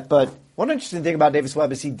set, but one interesting thing about Davis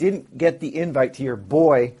Webb is he didn't get the invite to your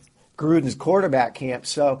boy Gruden's quarterback camp.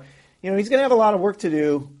 So, he's going to have a lot of work to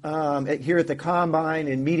do here at the Combine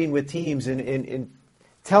and meeting with teams and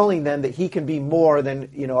telling them that he can be more than,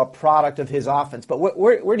 a product of his offense. But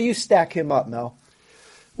where do you stack him up, Mel?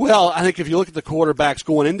 Well, I think if you look at the quarterbacks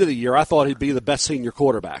going into the year, I thought he'd be the best senior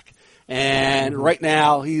quarterback. And right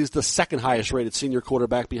now, he's the second highest rated senior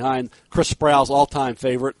quarterback behind Chris Sproul's all-time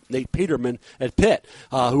favorite, Nate Peterman at Pitt,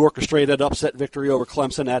 who orchestrated an upset victory over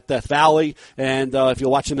Clemson at Death Valley. And if you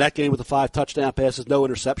watch him that game with the 5 touchdown passes, no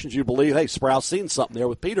interceptions, you believe, hey, Sproul's seen something there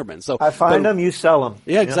with Peterman. So I find him, you sell him.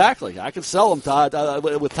 Yeah, exactly. I can sell him, Todd,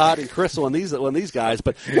 with Todd and Chris on these guys.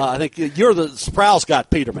 But I think Sproul's got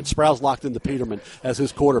Peterman. Sproul's locked into Peterman as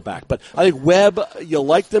his quarterback. But I think Webb, you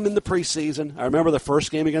liked him in the preseason. I remember the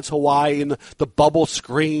first game against Hawaii and the bubble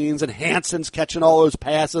screens and Hanson's catching all those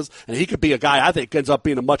passes. And he could be a guy I think ends up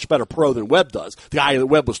being a much better pro than Webb does. The guy that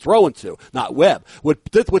Webb was throwing to, not Webb.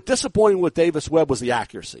 What disappointing with Davis Webb was the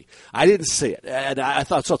accuracy. I didn't see it. And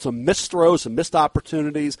I saw some missed throws, some missed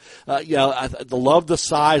opportunities. I love the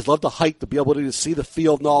size, love the height to be able to see the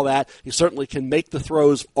field and all that. He certainly can make the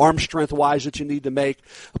throws arm strength-wise that you need to make.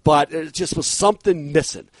 But it just was something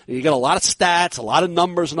missing. And you got a lot of stats, a lot of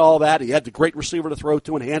numbers and all that. He had the great receiver to throw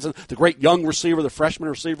to in Hanson. The great young receiver, the freshman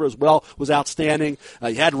receiver as well, was outstanding.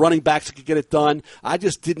 You had running backs that could get it done. I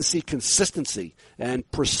just didn't see consistency and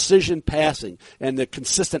precision passing and the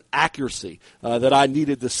consistent accuracy that I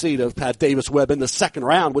needed to see to have Davis Webb in the second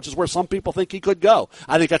round, which is where some people think he could go.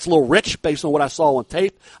 I think that's a little rich based on what I saw on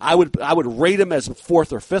tape. I would rate him as a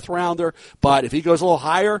 4th or 5th rounder, but if he goes a little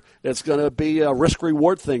higher, it's going to be a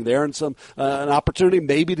risk-reward thing there and some an opportunity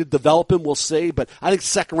maybe to develop him. We'll see, but I think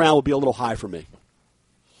second round will be a little high for me.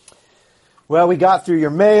 Well, we got through your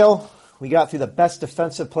mail. We got through the best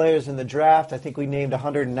defensive players in the draft. I think we named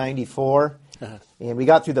 194. And we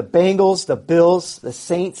got through the Bengals, the Bills, the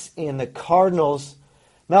Saints, and the Cardinals.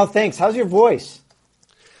 Mel, thanks. How's your voice?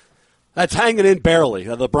 That's hanging in barely.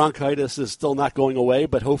 The bronchitis is still not going away,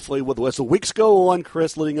 but hopefully as the weeks go on,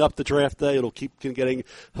 Chris, leading up to draft day, it'll keep getting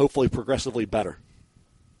hopefully progressively better.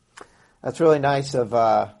 That's really nice of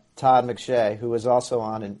Todd McShay, who was also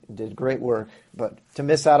on and did great work. But to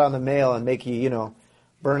miss out on the mail and make you,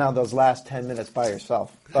 burn out those last 10 minutes by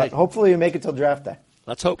yourself. But hopefully you make it till draft day.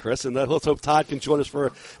 Let's hope, Chris, and let's hope Todd can join us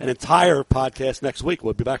for an entire podcast next week.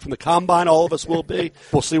 We'll be back from the Combine. All of us will be.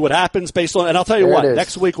 We'll see what happens based on – and I'll tell you what,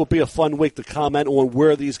 next week will be a fun week to comment on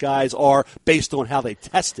where these guys are based on how they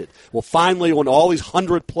tested. We'll finally, on all these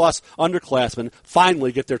 100-plus underclassmen,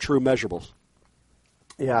 finally get their true measurables.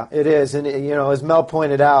 Yeah, it is. And, as Mel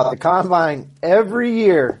pointed out, the Combine, every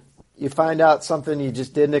year you find out something you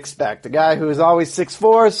just didn't expect. A guy who was always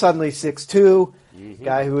 6'4", suddenly 6'2".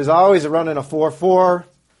 Guy who was always running a 4.4,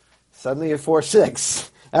 suddenly a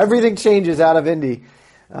 4.6. Everything changes out of Indy.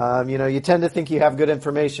 You tend to think you have good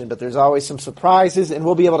information, but there's always some surprises, and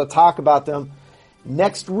we'll be able to talk about them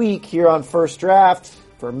next week here on First Draft.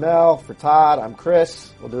 For Mel, for Todd, I'm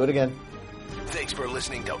Chris. We'll do it again. Thanks for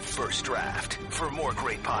listening to First Draft. For more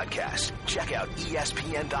great podcasts, check out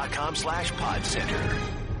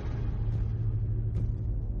ESPN.com/PodCenter.